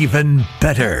weekend even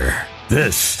better.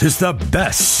 This is the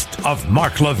best of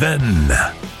Mark Levin.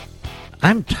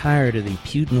 I'm tired of the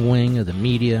Putin wing of the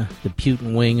media, the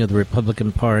Putin wing of the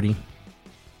Republican Party,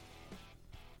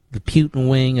 the Putin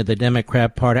wing of the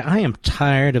Democrat Party. I am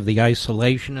tired of the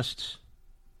isolationists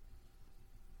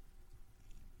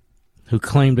who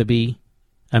claim to be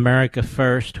America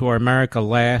first, who are America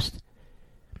last.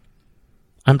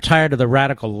 I'm tired of the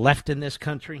radical left in this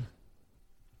country,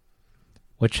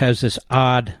 which has this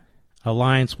odd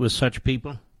alliance with such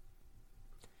people.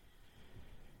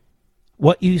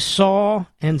 What you saw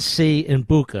and see in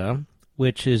Bucha,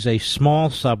 which is a small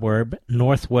suburb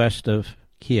northwest of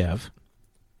Kiev,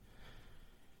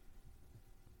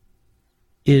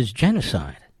 is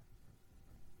genocide.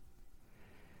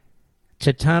 It's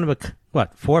a town of,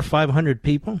 400 or 500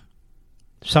 people?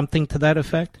 Something to that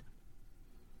effect?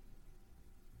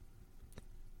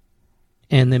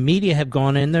 And the media have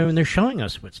gone in there and they're showing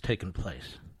us what's taken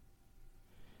place.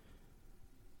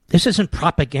 This isn't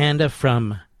propaganda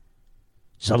from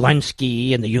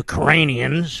Zelensky and the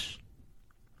Ukrainians,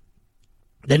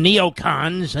 the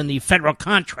neocons and the federal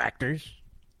contractors.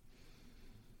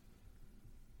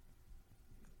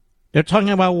 They're talking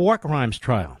about war crimes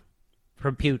trial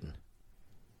for Putin.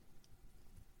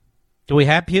 Do we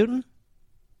have Putin?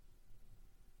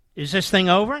 Is this thing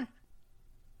over?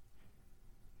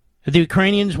 Have the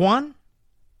Ukrainians won?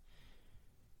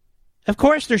 Of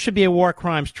course there should be a war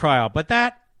crimes trial, but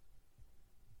that's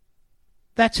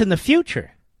in the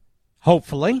future,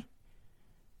 hopefully.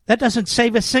 That doesn't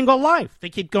save a single life. They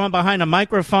keep going behind a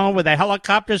microphone with the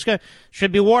helicopters.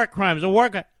 Should be war crimes.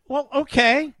 Well,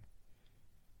 okay.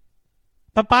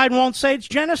 But Biden won't say it's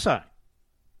genocide.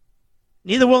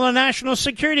 Neither will the National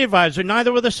Security Advisor.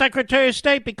 Neither will the Secretary of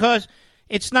State, because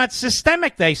it's not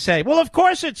systemic, they say. Well, of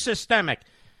course it's systemic.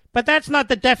 But that's not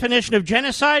the definition of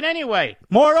genocide anyway.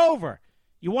 Moreover,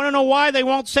 you want to know why they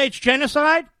won't say it's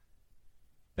genocide?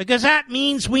 Because that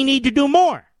means we need to do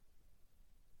more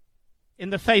in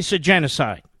the face of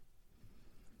genocide.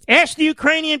 Ask the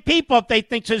Ukrainian people if they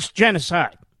think it's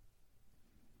genocide.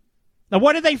 Now,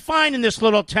 what did they find in this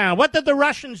little town? What did the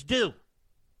Russians do?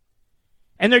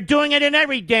 And they're doing it in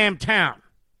every damn town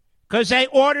because their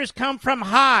orders come from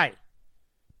high.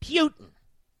 Putin,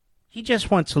 he just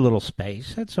wants a little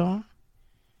space, that's all.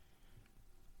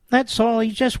 That's all.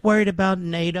 He's just worried about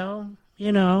NATO,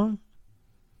 you know.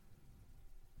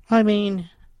 I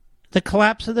mean, the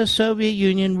collapse of the Soviet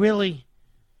Union really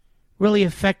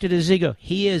affected his ego.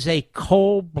 He is a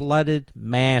cold-blooded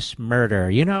mass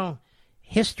murderer. You know,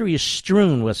 history is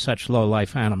strewn with such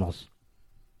low-life animals.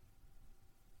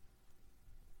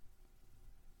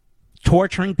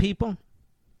 Torturing people.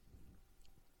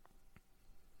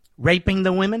 Raping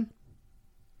the women.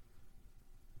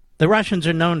 The Russians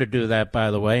are known to do that,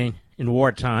 by the way, in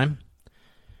wartime.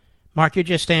 Mark, you're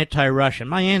just anti-Russian.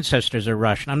 My ancestors are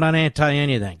Russian. I'm not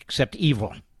anti-anything except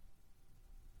evil.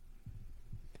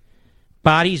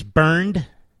 Bodies burned.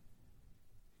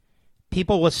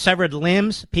 People with severed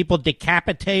limbs. People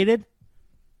decapitated.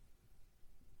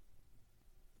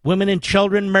 Women and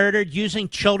children murdered, using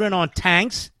children on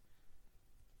tanks.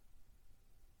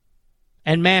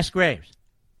 And mass graves.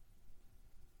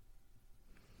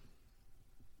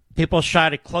 People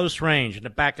shot at close range in the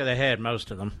back of the head,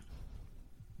 most of them.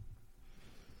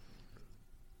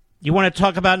 You want to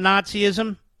talk about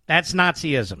Nazism? That's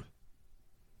Nazism.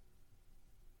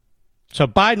 So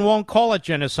Biden won't call it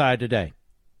genocide today.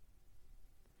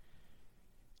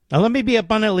 Now let me be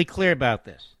abundantly clear about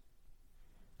this.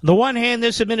 On the one hand,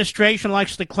 this administration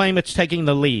likes to claim it's taking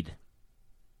the lead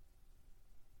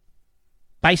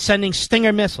by sending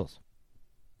Stinger missiles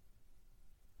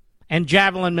and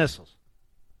Javelin missiles.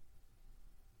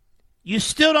 You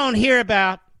still don't hear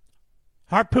about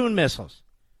Harpoon missiles,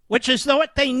 which is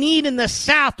what they need in the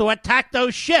South to attack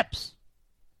those ships.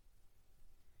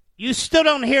 You still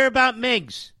don't hear about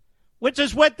MiGs, which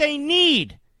is what they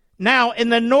need now in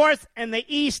the North and the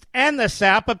East and the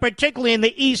South, but particularly in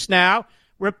the East now,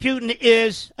 where Putin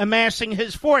is amassing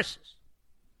his forces.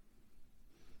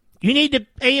 You need to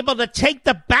be able to take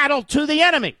the battle to the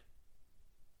enemy.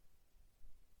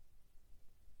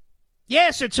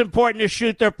 Yes, it's important to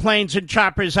shoot their planes and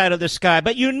choppers out of the sky,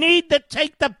 but you need to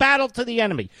take the battle to the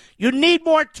enemy. You need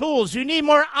more tools. You need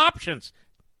more options.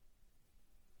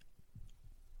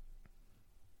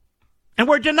 And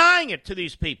we're denying it to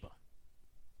these people.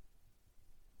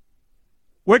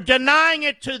 We're denying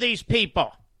it to these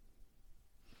people.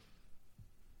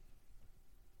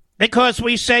 Because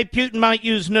we say Putin might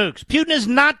use nukes. Putin is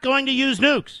not going to use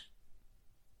nukes.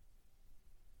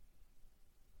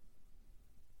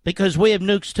 Because we have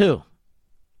nukes too.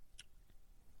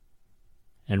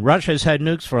 And Russia's had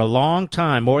nukes for a long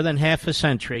time, more than half a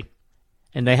century,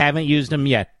 and they haven't used them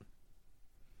yet.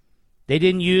 They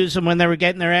didn't use them when they were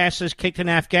getting their asses kicked in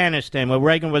Afghanistan, when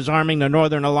Reagan was arming the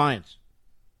Northern Alliance.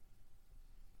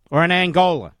 Or in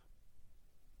Angola.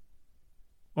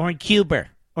 Or in Cuba.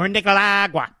 Or in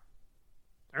Nicaragua.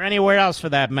 Or anywhere else for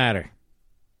that matter.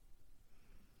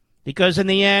 Because in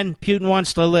the end, Putin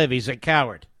wants to live. He's a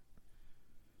coward.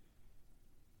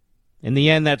 In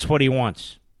the end, that's what he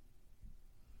wants.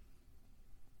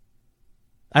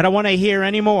 I don't want to hear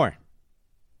any more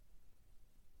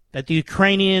that the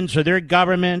Ukrainians or their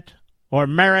government or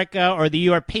America or the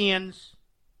Europeans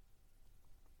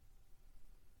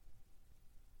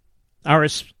are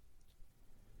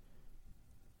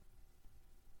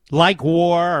like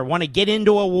war or want to get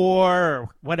into a war or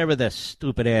whatever the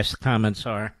stupid-ass comments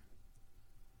are.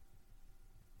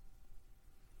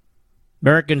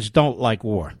 Americans don't like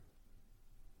war.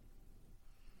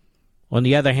 On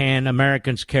the other hand,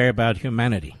 Americans care about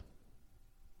humanity,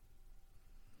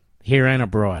 here and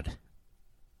abroad.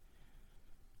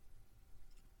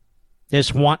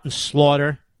 This wanton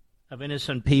slaughter of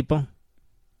innocent people,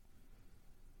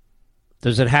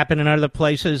 does it happen in other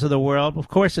places of the world? Of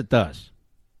course it does.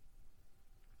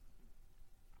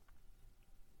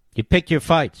 You pick your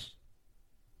fights.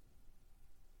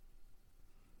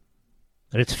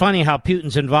 But it's funny how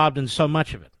Putin's involved in so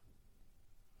much of it.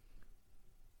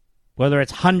 Whether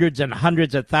it's hundreds and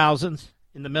hundreds of thousands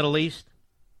in the Middle East,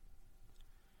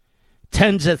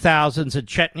 tens of thousands in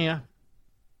Chechnya,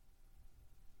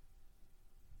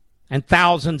 and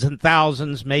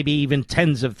thousands, maybe even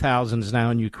tens of thousands now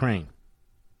in Ukraine.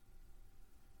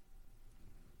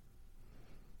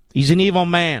 He's an evil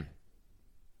man.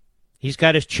 He's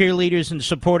got his cheerleaders and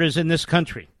supporters in this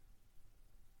country.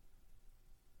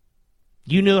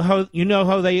 You know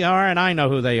who they are, and I know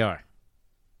who they are.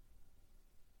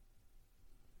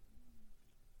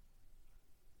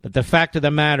 But the fact of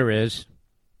the matter is,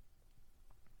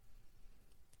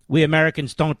 we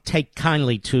Americans don't take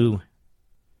kindly to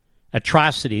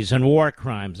atrocities and war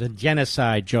crimes and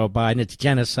genocide, Joe Biden. It's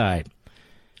genocide.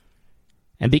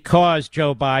 And because,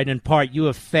 Joe Biden, in part, you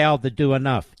have failed to do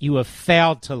enough. You have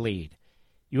failed to lead.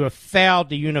 You have failed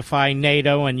to unify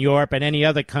NATO and Europe and any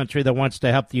other country that wants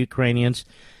to help the Ukrainians,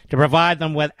 to provide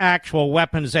them with actual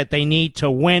weapons that they need to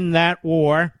win that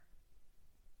war.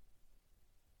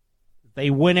 If they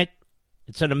win it,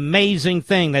 it's an amazing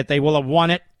thing that they will have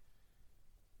won it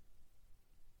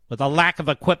with a lack of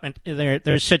equipment in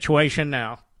their situation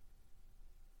now.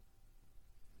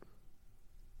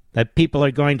 That people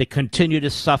are going to continue to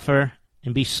suffer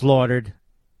and be slaughtered,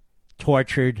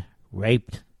 tortured,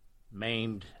 raped,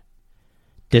 maimed,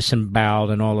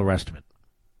 disemboweled, and all the rest of it.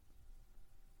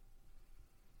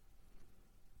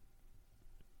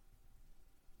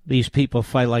 These people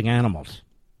fight like animals.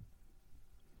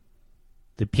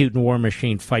 The Putin war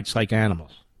machine fights like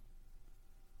animals.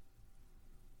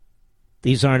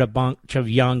 These aren't a bunch of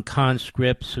young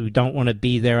conscripts who don't want to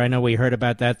be there. I know we heard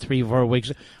about that 3 or 4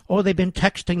 weeks ago. Oh, they've been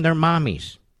texting their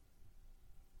mommies.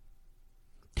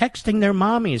 Texting their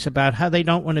mommies about how they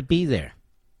don't want to be there.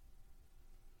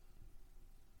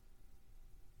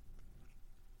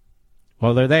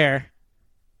 Well, they're there.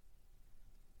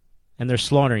 And they're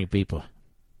slaughtering people.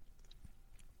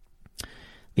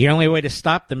 The only way to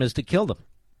stop them is to kill them.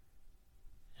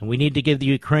 And we need to give the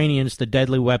Ukrainians the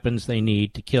deadly weapons they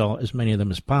need to kill as many of them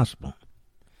as possible.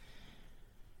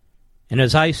 And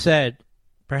as I said,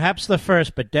 perhaps the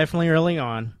first, but definitely early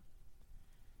on,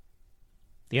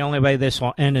 the only way this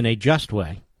will end in a just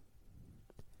way,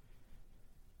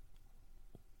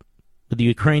 with the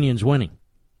Ukrainians winning,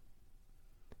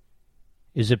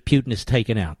 is if Putin is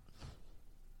taken out.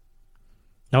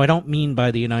 Now, I don't mean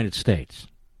by the United States,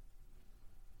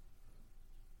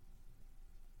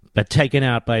 but taken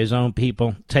out by his own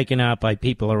people, taken out by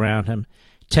people around him,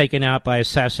 taken out by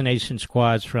assassination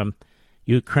squads from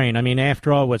Ukraine. I mean,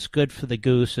 after all, what's good for the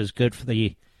goose is good for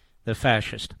the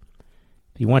fascist.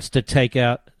 If he wants to take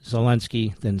out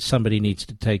Zelensky, then somebody needs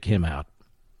to take him out.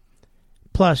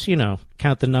 Plus,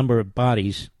 count the number of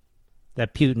bodies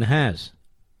that Putin has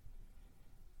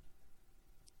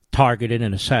targeted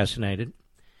and assassinated.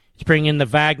 He's bringing in the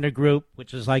Wagner Group,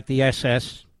 which is like the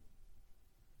SS.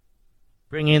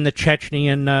 Bringing in the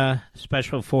Chechnyan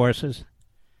special forces.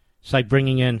 It's like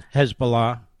bringing in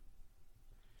Hezbollah.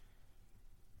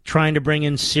 Trying to bring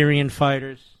in Syrian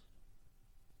fighters.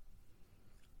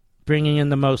 Bringing in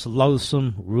the most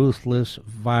loathsome, ruthless,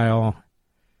 vile,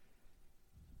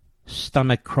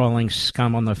 stomach-crawling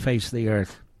scum on the face of the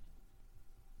earth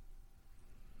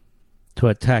to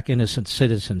attack innocent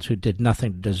citizens who did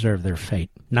nothing to deserve their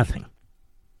fate. Nothing.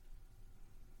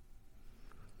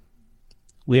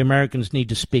 We Americans need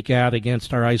to speak out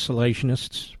against our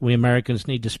isolationists. We Americans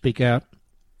need to speak out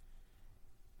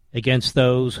against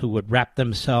those who would wrap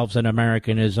themselves in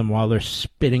Americanism while they're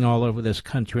spitting all over this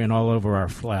country and all over our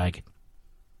flag.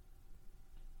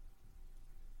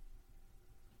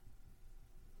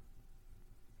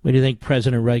 What do you think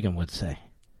President Reagan would say?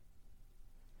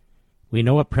 We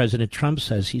know what President Trump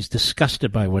says. He's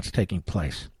disgusted by what's taking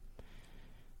place.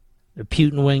 The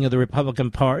Putin wing of the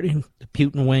Republican Party, the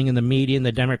Putin wing in the media and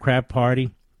the Democrat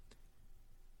Party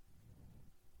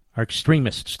are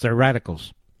extremists. They're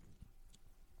radicals.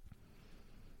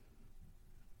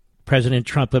 President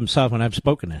Trump himself, when I've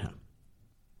spoken to him,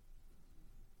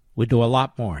 would do a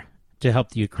lot more to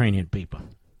help the Ukrainian people.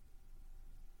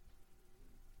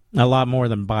 A lot more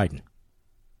than Biden.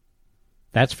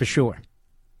 That's for sure.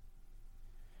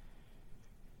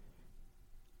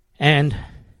 And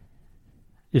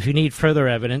if you need further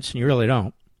evidence, and you really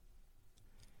don't,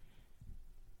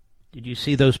 did you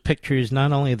see those pictures,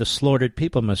 not only of the slaughtered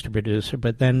people, Mr. Producer,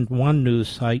 but then one news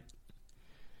site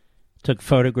took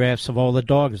photographs of all the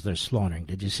dogs they're slaughtering.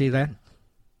 Did you see that?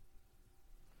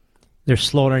 They're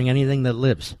slaughtering anything that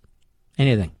lives.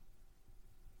 Anything.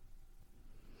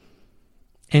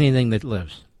 Anything that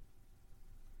lives.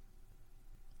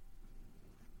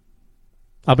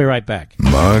 I'll be right back.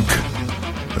 Mark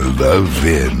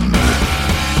Levin.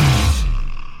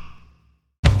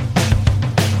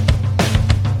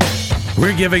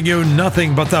 We're giving you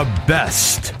nothing but the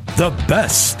best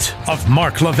of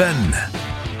Mark Levin.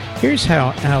 Here's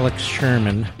how Alex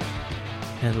Sherman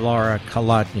and Laura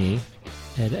Kolodny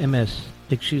at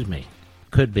NBC,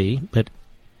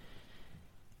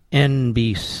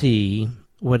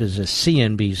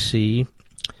 CNBC,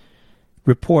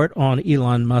 report on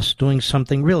Elon Musk doing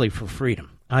something really for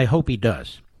freedom. I hope he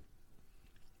does.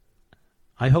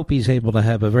 I hope he's able to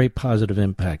have a very positive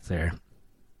impact there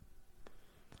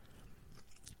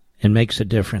and makes a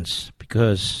difference,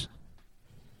 because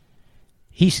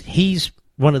he's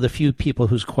one of the few people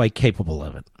who's quite capable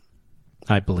of it,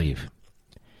 I believe.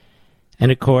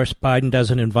 And, of course, Biden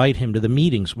doesn't invite him to the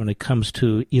meetings when it comes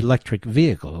to electric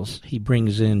vehicles. He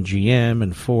brings in GM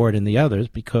and Ford and the others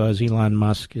because Elon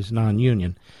Musk is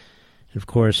non-union. And, of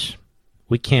course,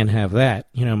 we can't have that.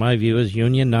 You know, my view is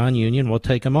union, non-union, we'll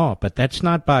take them all. But that's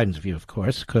not Biden's view, of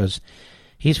course, because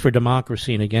he's for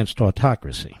democracy and against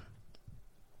autocracy.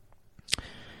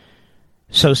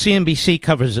 So CNBC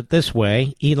covers it this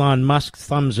way. Elon Musk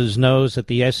thumbs his nose at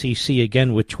the SEC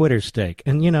again with Twitter stake.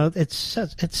 And, you know, it's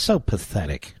so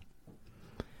pathetic.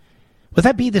 Would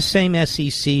that be the same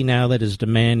SEC now that is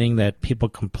demanding that people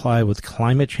comply with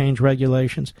climate change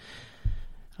regulations?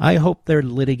 I hope they're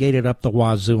litigated up the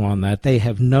wazoo on that. They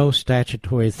have no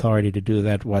statutory authority to do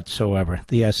that whatsoever.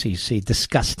 The SEC.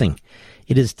 Disgusting.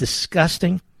 It is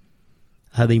disgusting.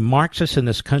 The Marxists in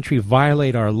this country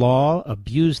violate our law,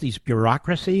 abuse these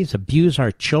bureaucracies, abuse our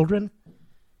children.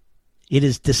 It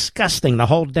is disgusting, the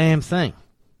whole damn thing.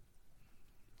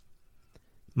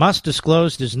 Musk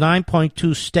disclosed his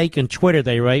 9.2 stake in Twitter,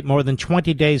 they write, more than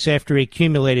 20 days after he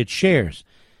accumulated shares.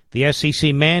 The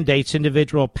SEC mandates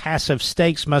individual passive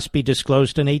stakes must be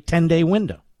disclosed in a 10-day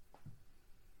window.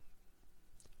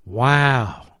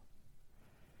 Wow.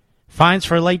 Fines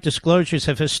for late disclosures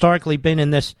have historically been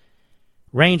in this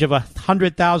range of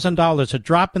 $100,000, a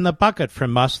drop in the bucket for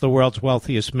Musk, the world's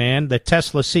wealthiest man. The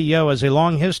Tesla CEO has a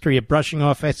long history of brushing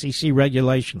off SEC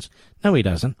regulations. No, he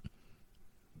doesn't.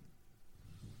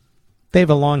 They have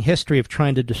a long history of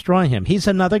trying to destroy him. He's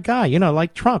another guy, you know,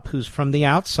 like Trump, who's from the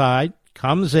outside,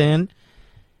 comes in,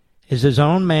 is his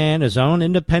own man, his own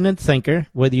independent thinker,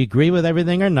 whether you agree with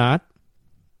everything or not.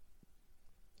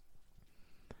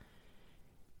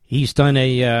 He's done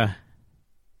a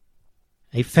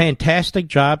fantastic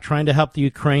job trying to help the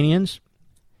Ukrainians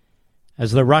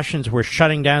as the Russians were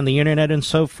shutting down the internet and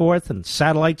so forth and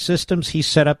satellite systems. He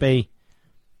set up a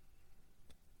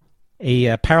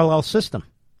parallel system.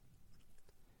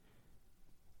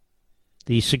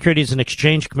 The Securities and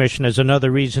Exchange Commission has another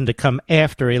reason to come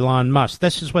after Elon Musk.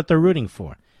 This is what they're rooting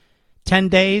for. 10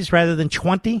 days rather than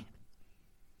 20?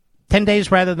 10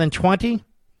 days rather than 20?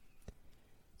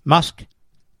 Musk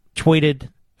tweeted,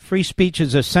 "Free speech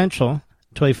is essential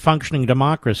to a functioning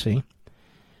democracy."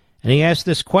 And he asked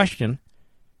this question: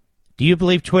 do you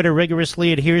believe Twitter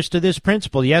rigorously adheres to this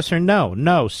principle? Yes or no?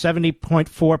 No,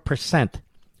 70.4%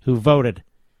 who voted.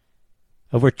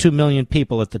 Over 2 million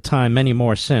people at the time, many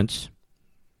more since.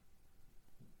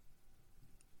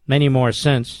 Many more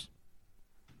since.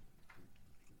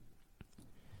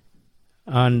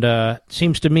 And it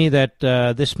seems to me that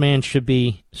this man should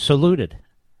be saluted,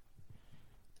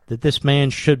 that this man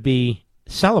should be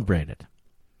celebrated.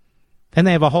 And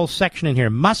they have a whole section in here,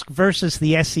 Musk versus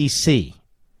the SEC.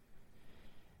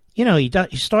 You know, he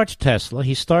starts Tesla,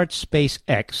 he starts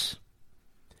SpaceX,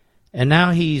 and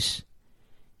now he's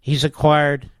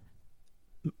acquired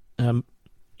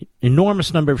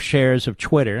enormous number of shares of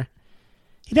Twitter.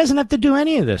 He doesn't have to do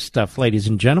any of this stuff, ladies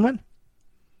and gentlemen.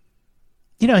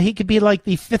 You know, he could be like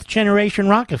the fifth generation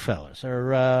Rockefellers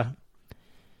or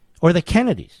the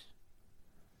Kennedys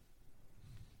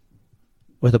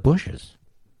or the Bushes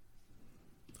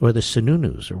or the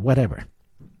Sununus or whatever.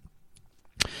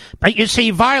 But you see,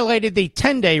 he violated the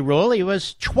 10-day rule. He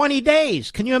was 20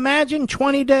 days. Can you imagine?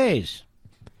 20 days.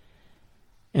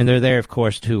 And they're there, of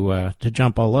course, to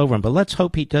jump all over him. But let's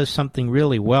hope he does something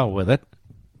really well with it.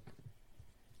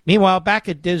 Meanwhile, back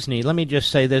at Disney, let me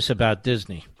just say this about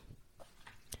Disney.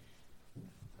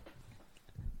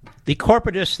 The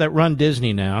corporatists that run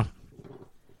Disney now,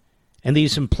 and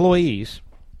these employees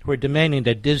who are demanding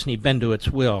that Disney bend to its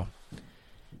will,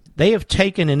 they have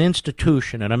taken an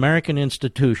institution, an American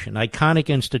institution, iconic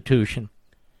institution,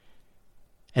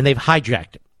 and they've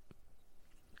hijacked it.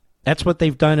 That's what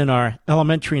they've done in our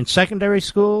elementary and secondary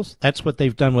schools. That's what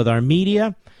they've done with our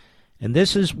media. And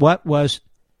this is what was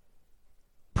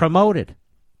promoted,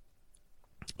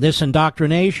 this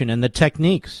indoctrination and the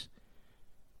techniques,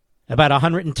 about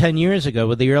 110 years ago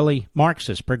with the early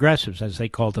Marxists, progressives, as they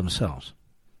called themselves.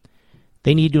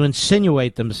 They need to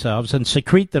insinuate themselves and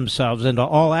secrete themselves into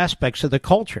all aspects of the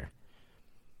culture.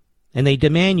 And they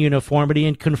demand uniformity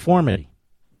and conformity.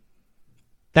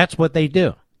 That's what they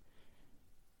do.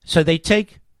 So they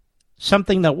take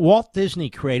something that Walt Disney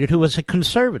created, who was a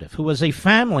conservative, who was a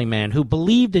family man, who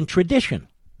believed in tradition,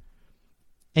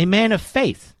 a man of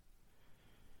faith.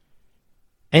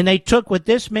 And they took what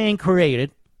this man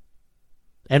created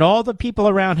and all the people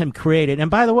around him created. And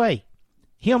by the way,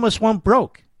 he almost went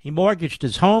broke. He mortgaged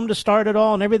his home to start it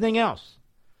all and everything else.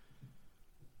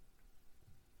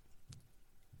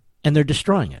 And they're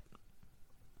destroying it.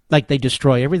 Like they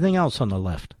destroy everything else on the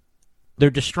left. They're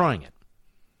destroying it.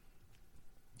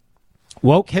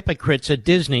 Woke hypocrites at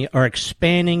Disney are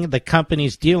expanding the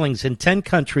company's dealings in 10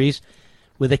 countries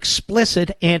with explicit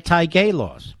anti-gay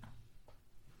laws.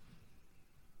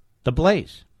 The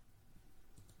Blaze.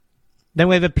 Then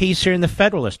we have a piece here in the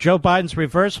Federalist. Joe Biden's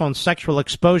reversal on sexual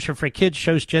exposure for kids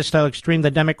shows just how extreme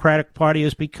the Democratic Party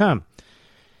has become.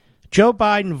 Joe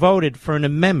Biden voted for an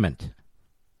amendment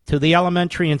to the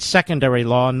elementary and secondary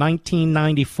law in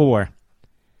 1994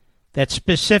 that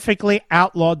specifically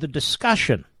outlawed the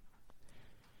discussion.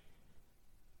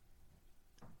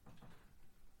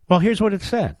 Well, here's what it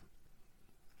said.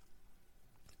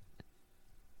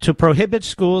 To prohibit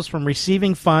schools from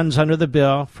receiving funds under the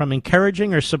bill from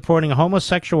encouraging or supporting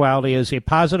homosexuality as a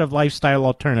positive lifestyle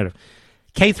alternative.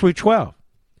 K through 12,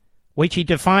 which he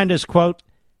defined as, quote,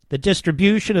 the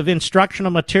distribution of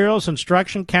instructional materials,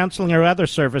 instruction, counseling, or other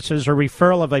services, or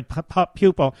referral of a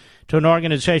pupil to an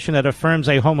organization that affirms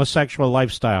a homosexual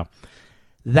lifestyle.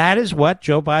 That is what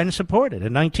Joe Biden supported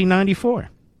in 1994.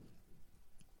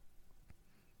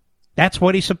 That's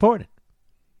what he supported.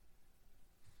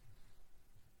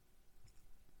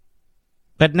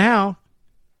 But now,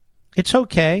 it's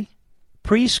okay.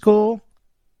 Preschool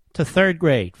to third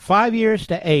grade, 5 years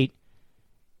to 8,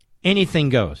 anything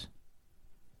goes.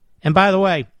 And by the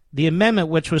way, the amendment,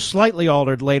 which was slightly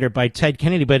altered later by Ted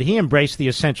Kennedy, but he embraced the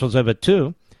essentials of it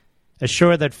too,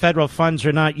 assure that federal funds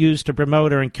are not used to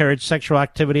promote or encourage sexual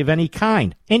activity of any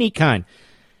kind. Any kind.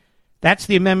 That's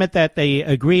the amendment that they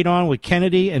agreed on with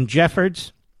Kennedy and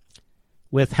Jeffords,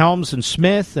 with Helms and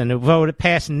Smith, and it voted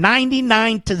passed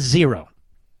 99-0.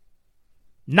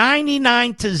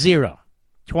 99-0,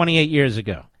 28 years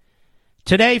ago.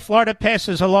 Today, Florida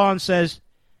passes a law and says,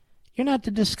 you're not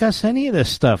to discuss any of this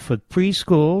stuff with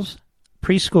preschoolers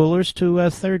to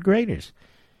third graders.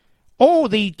 Oh,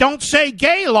 the don't say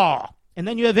gay law. And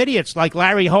then you have idiots like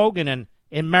Larry Hogan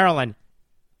in Maryland.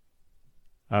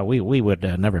 We would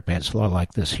never pass a law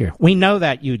like this here. We know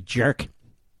that, you jerk.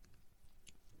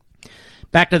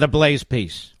 Back to the Blaze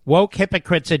piece. Woke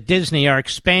hypocrites at Disney are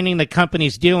expanding the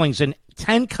company's dealings in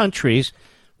 10 countries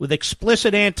with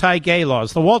explicit anti-gay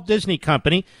laws. The Walt Disney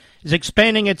Company is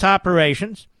expanding its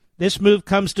operations. This move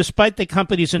comes despite the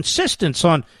company's insistence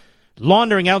on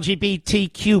laundering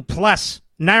LGBTQ plus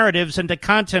narratives into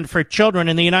content for children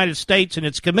in the United States and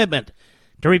its commitment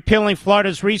to repealing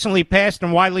Florida's recently passed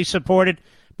and widely supported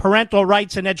parental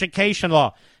rights and education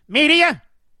law. Media,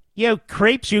 you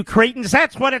creeps, you cretins,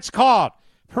 that's what it's called.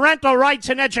 Parental rights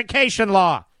and education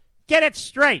law. Get it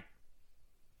straight.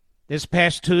 This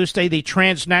past Tuesday, the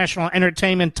transnational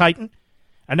entertainment titan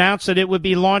announced that it would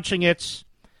be launching its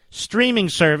streaming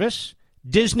service,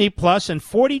 Disney Plus, in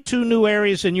 42 new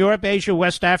areas in Europe, Asia,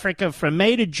 West Africa from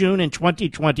May to June in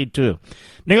 2022.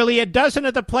 Nearly a dozen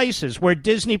of the places where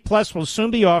Disney Plus will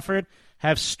soon be offered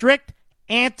have strict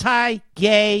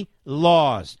anti-gay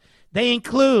laws. They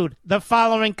include the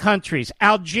following countries: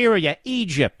 Algeria,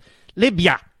 Egypt,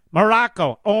 Libya,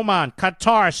 Morocco, Oman,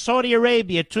 Qatar, Saudi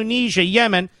Arabia, Tunisia,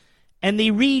 Yemen, and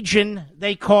the region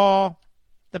they call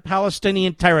the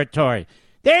Palestinian territory.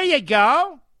 There you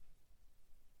go.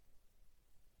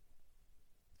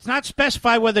 It's not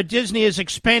specified whether Disney is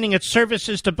expanding its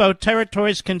services to both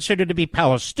territories considered to be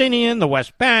Palestinian, the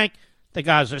West Bank, the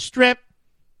Gaza Strip,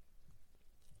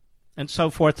 and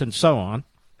so forth and so on.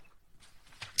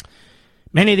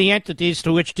 Many of the entities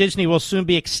to which Disney will soon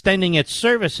be extending its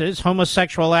services,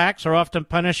 homosexual acts are often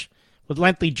punished with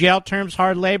lengthy jail terms,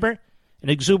 hard labor,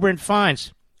 and exuberant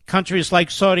fines. Countries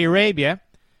like Saudi Arabia,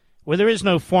 where there is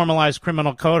no formalized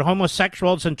criminal code,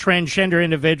 homosexuals and transgender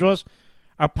individuals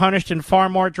are punished in far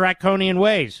more draconian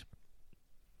ways.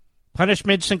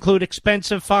 Punishments include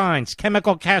expensive fines,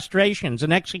 chemical castrations,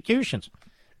 and executions.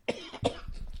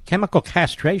 Chemical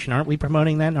castration, aren't we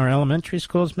promoting that in our elementary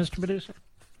schools, Mr. Producer?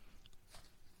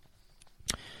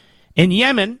 In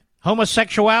Yemen,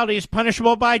 homosexuality is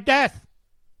punishable by death.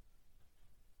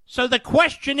 So the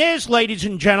question is, ladies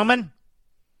and gentlemen,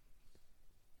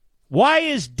 why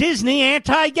is Disney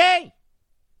anti-gay?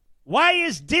 Why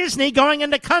is Disney going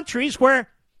into countries where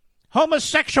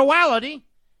homosexuality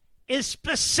is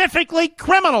specifically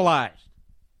criminalized?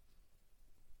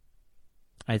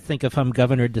 I think if I'm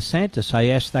Governor DeSantis, I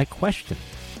ask that question.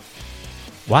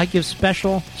 Why give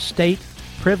special state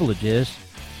privileges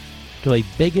to a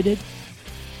bigoted,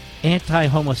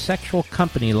 anti-homosexual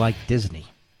company like Disney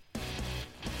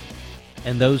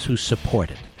and those who support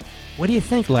it? What do you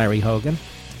think, Larry Hogan?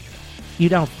 You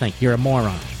don't think. You're a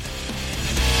moron.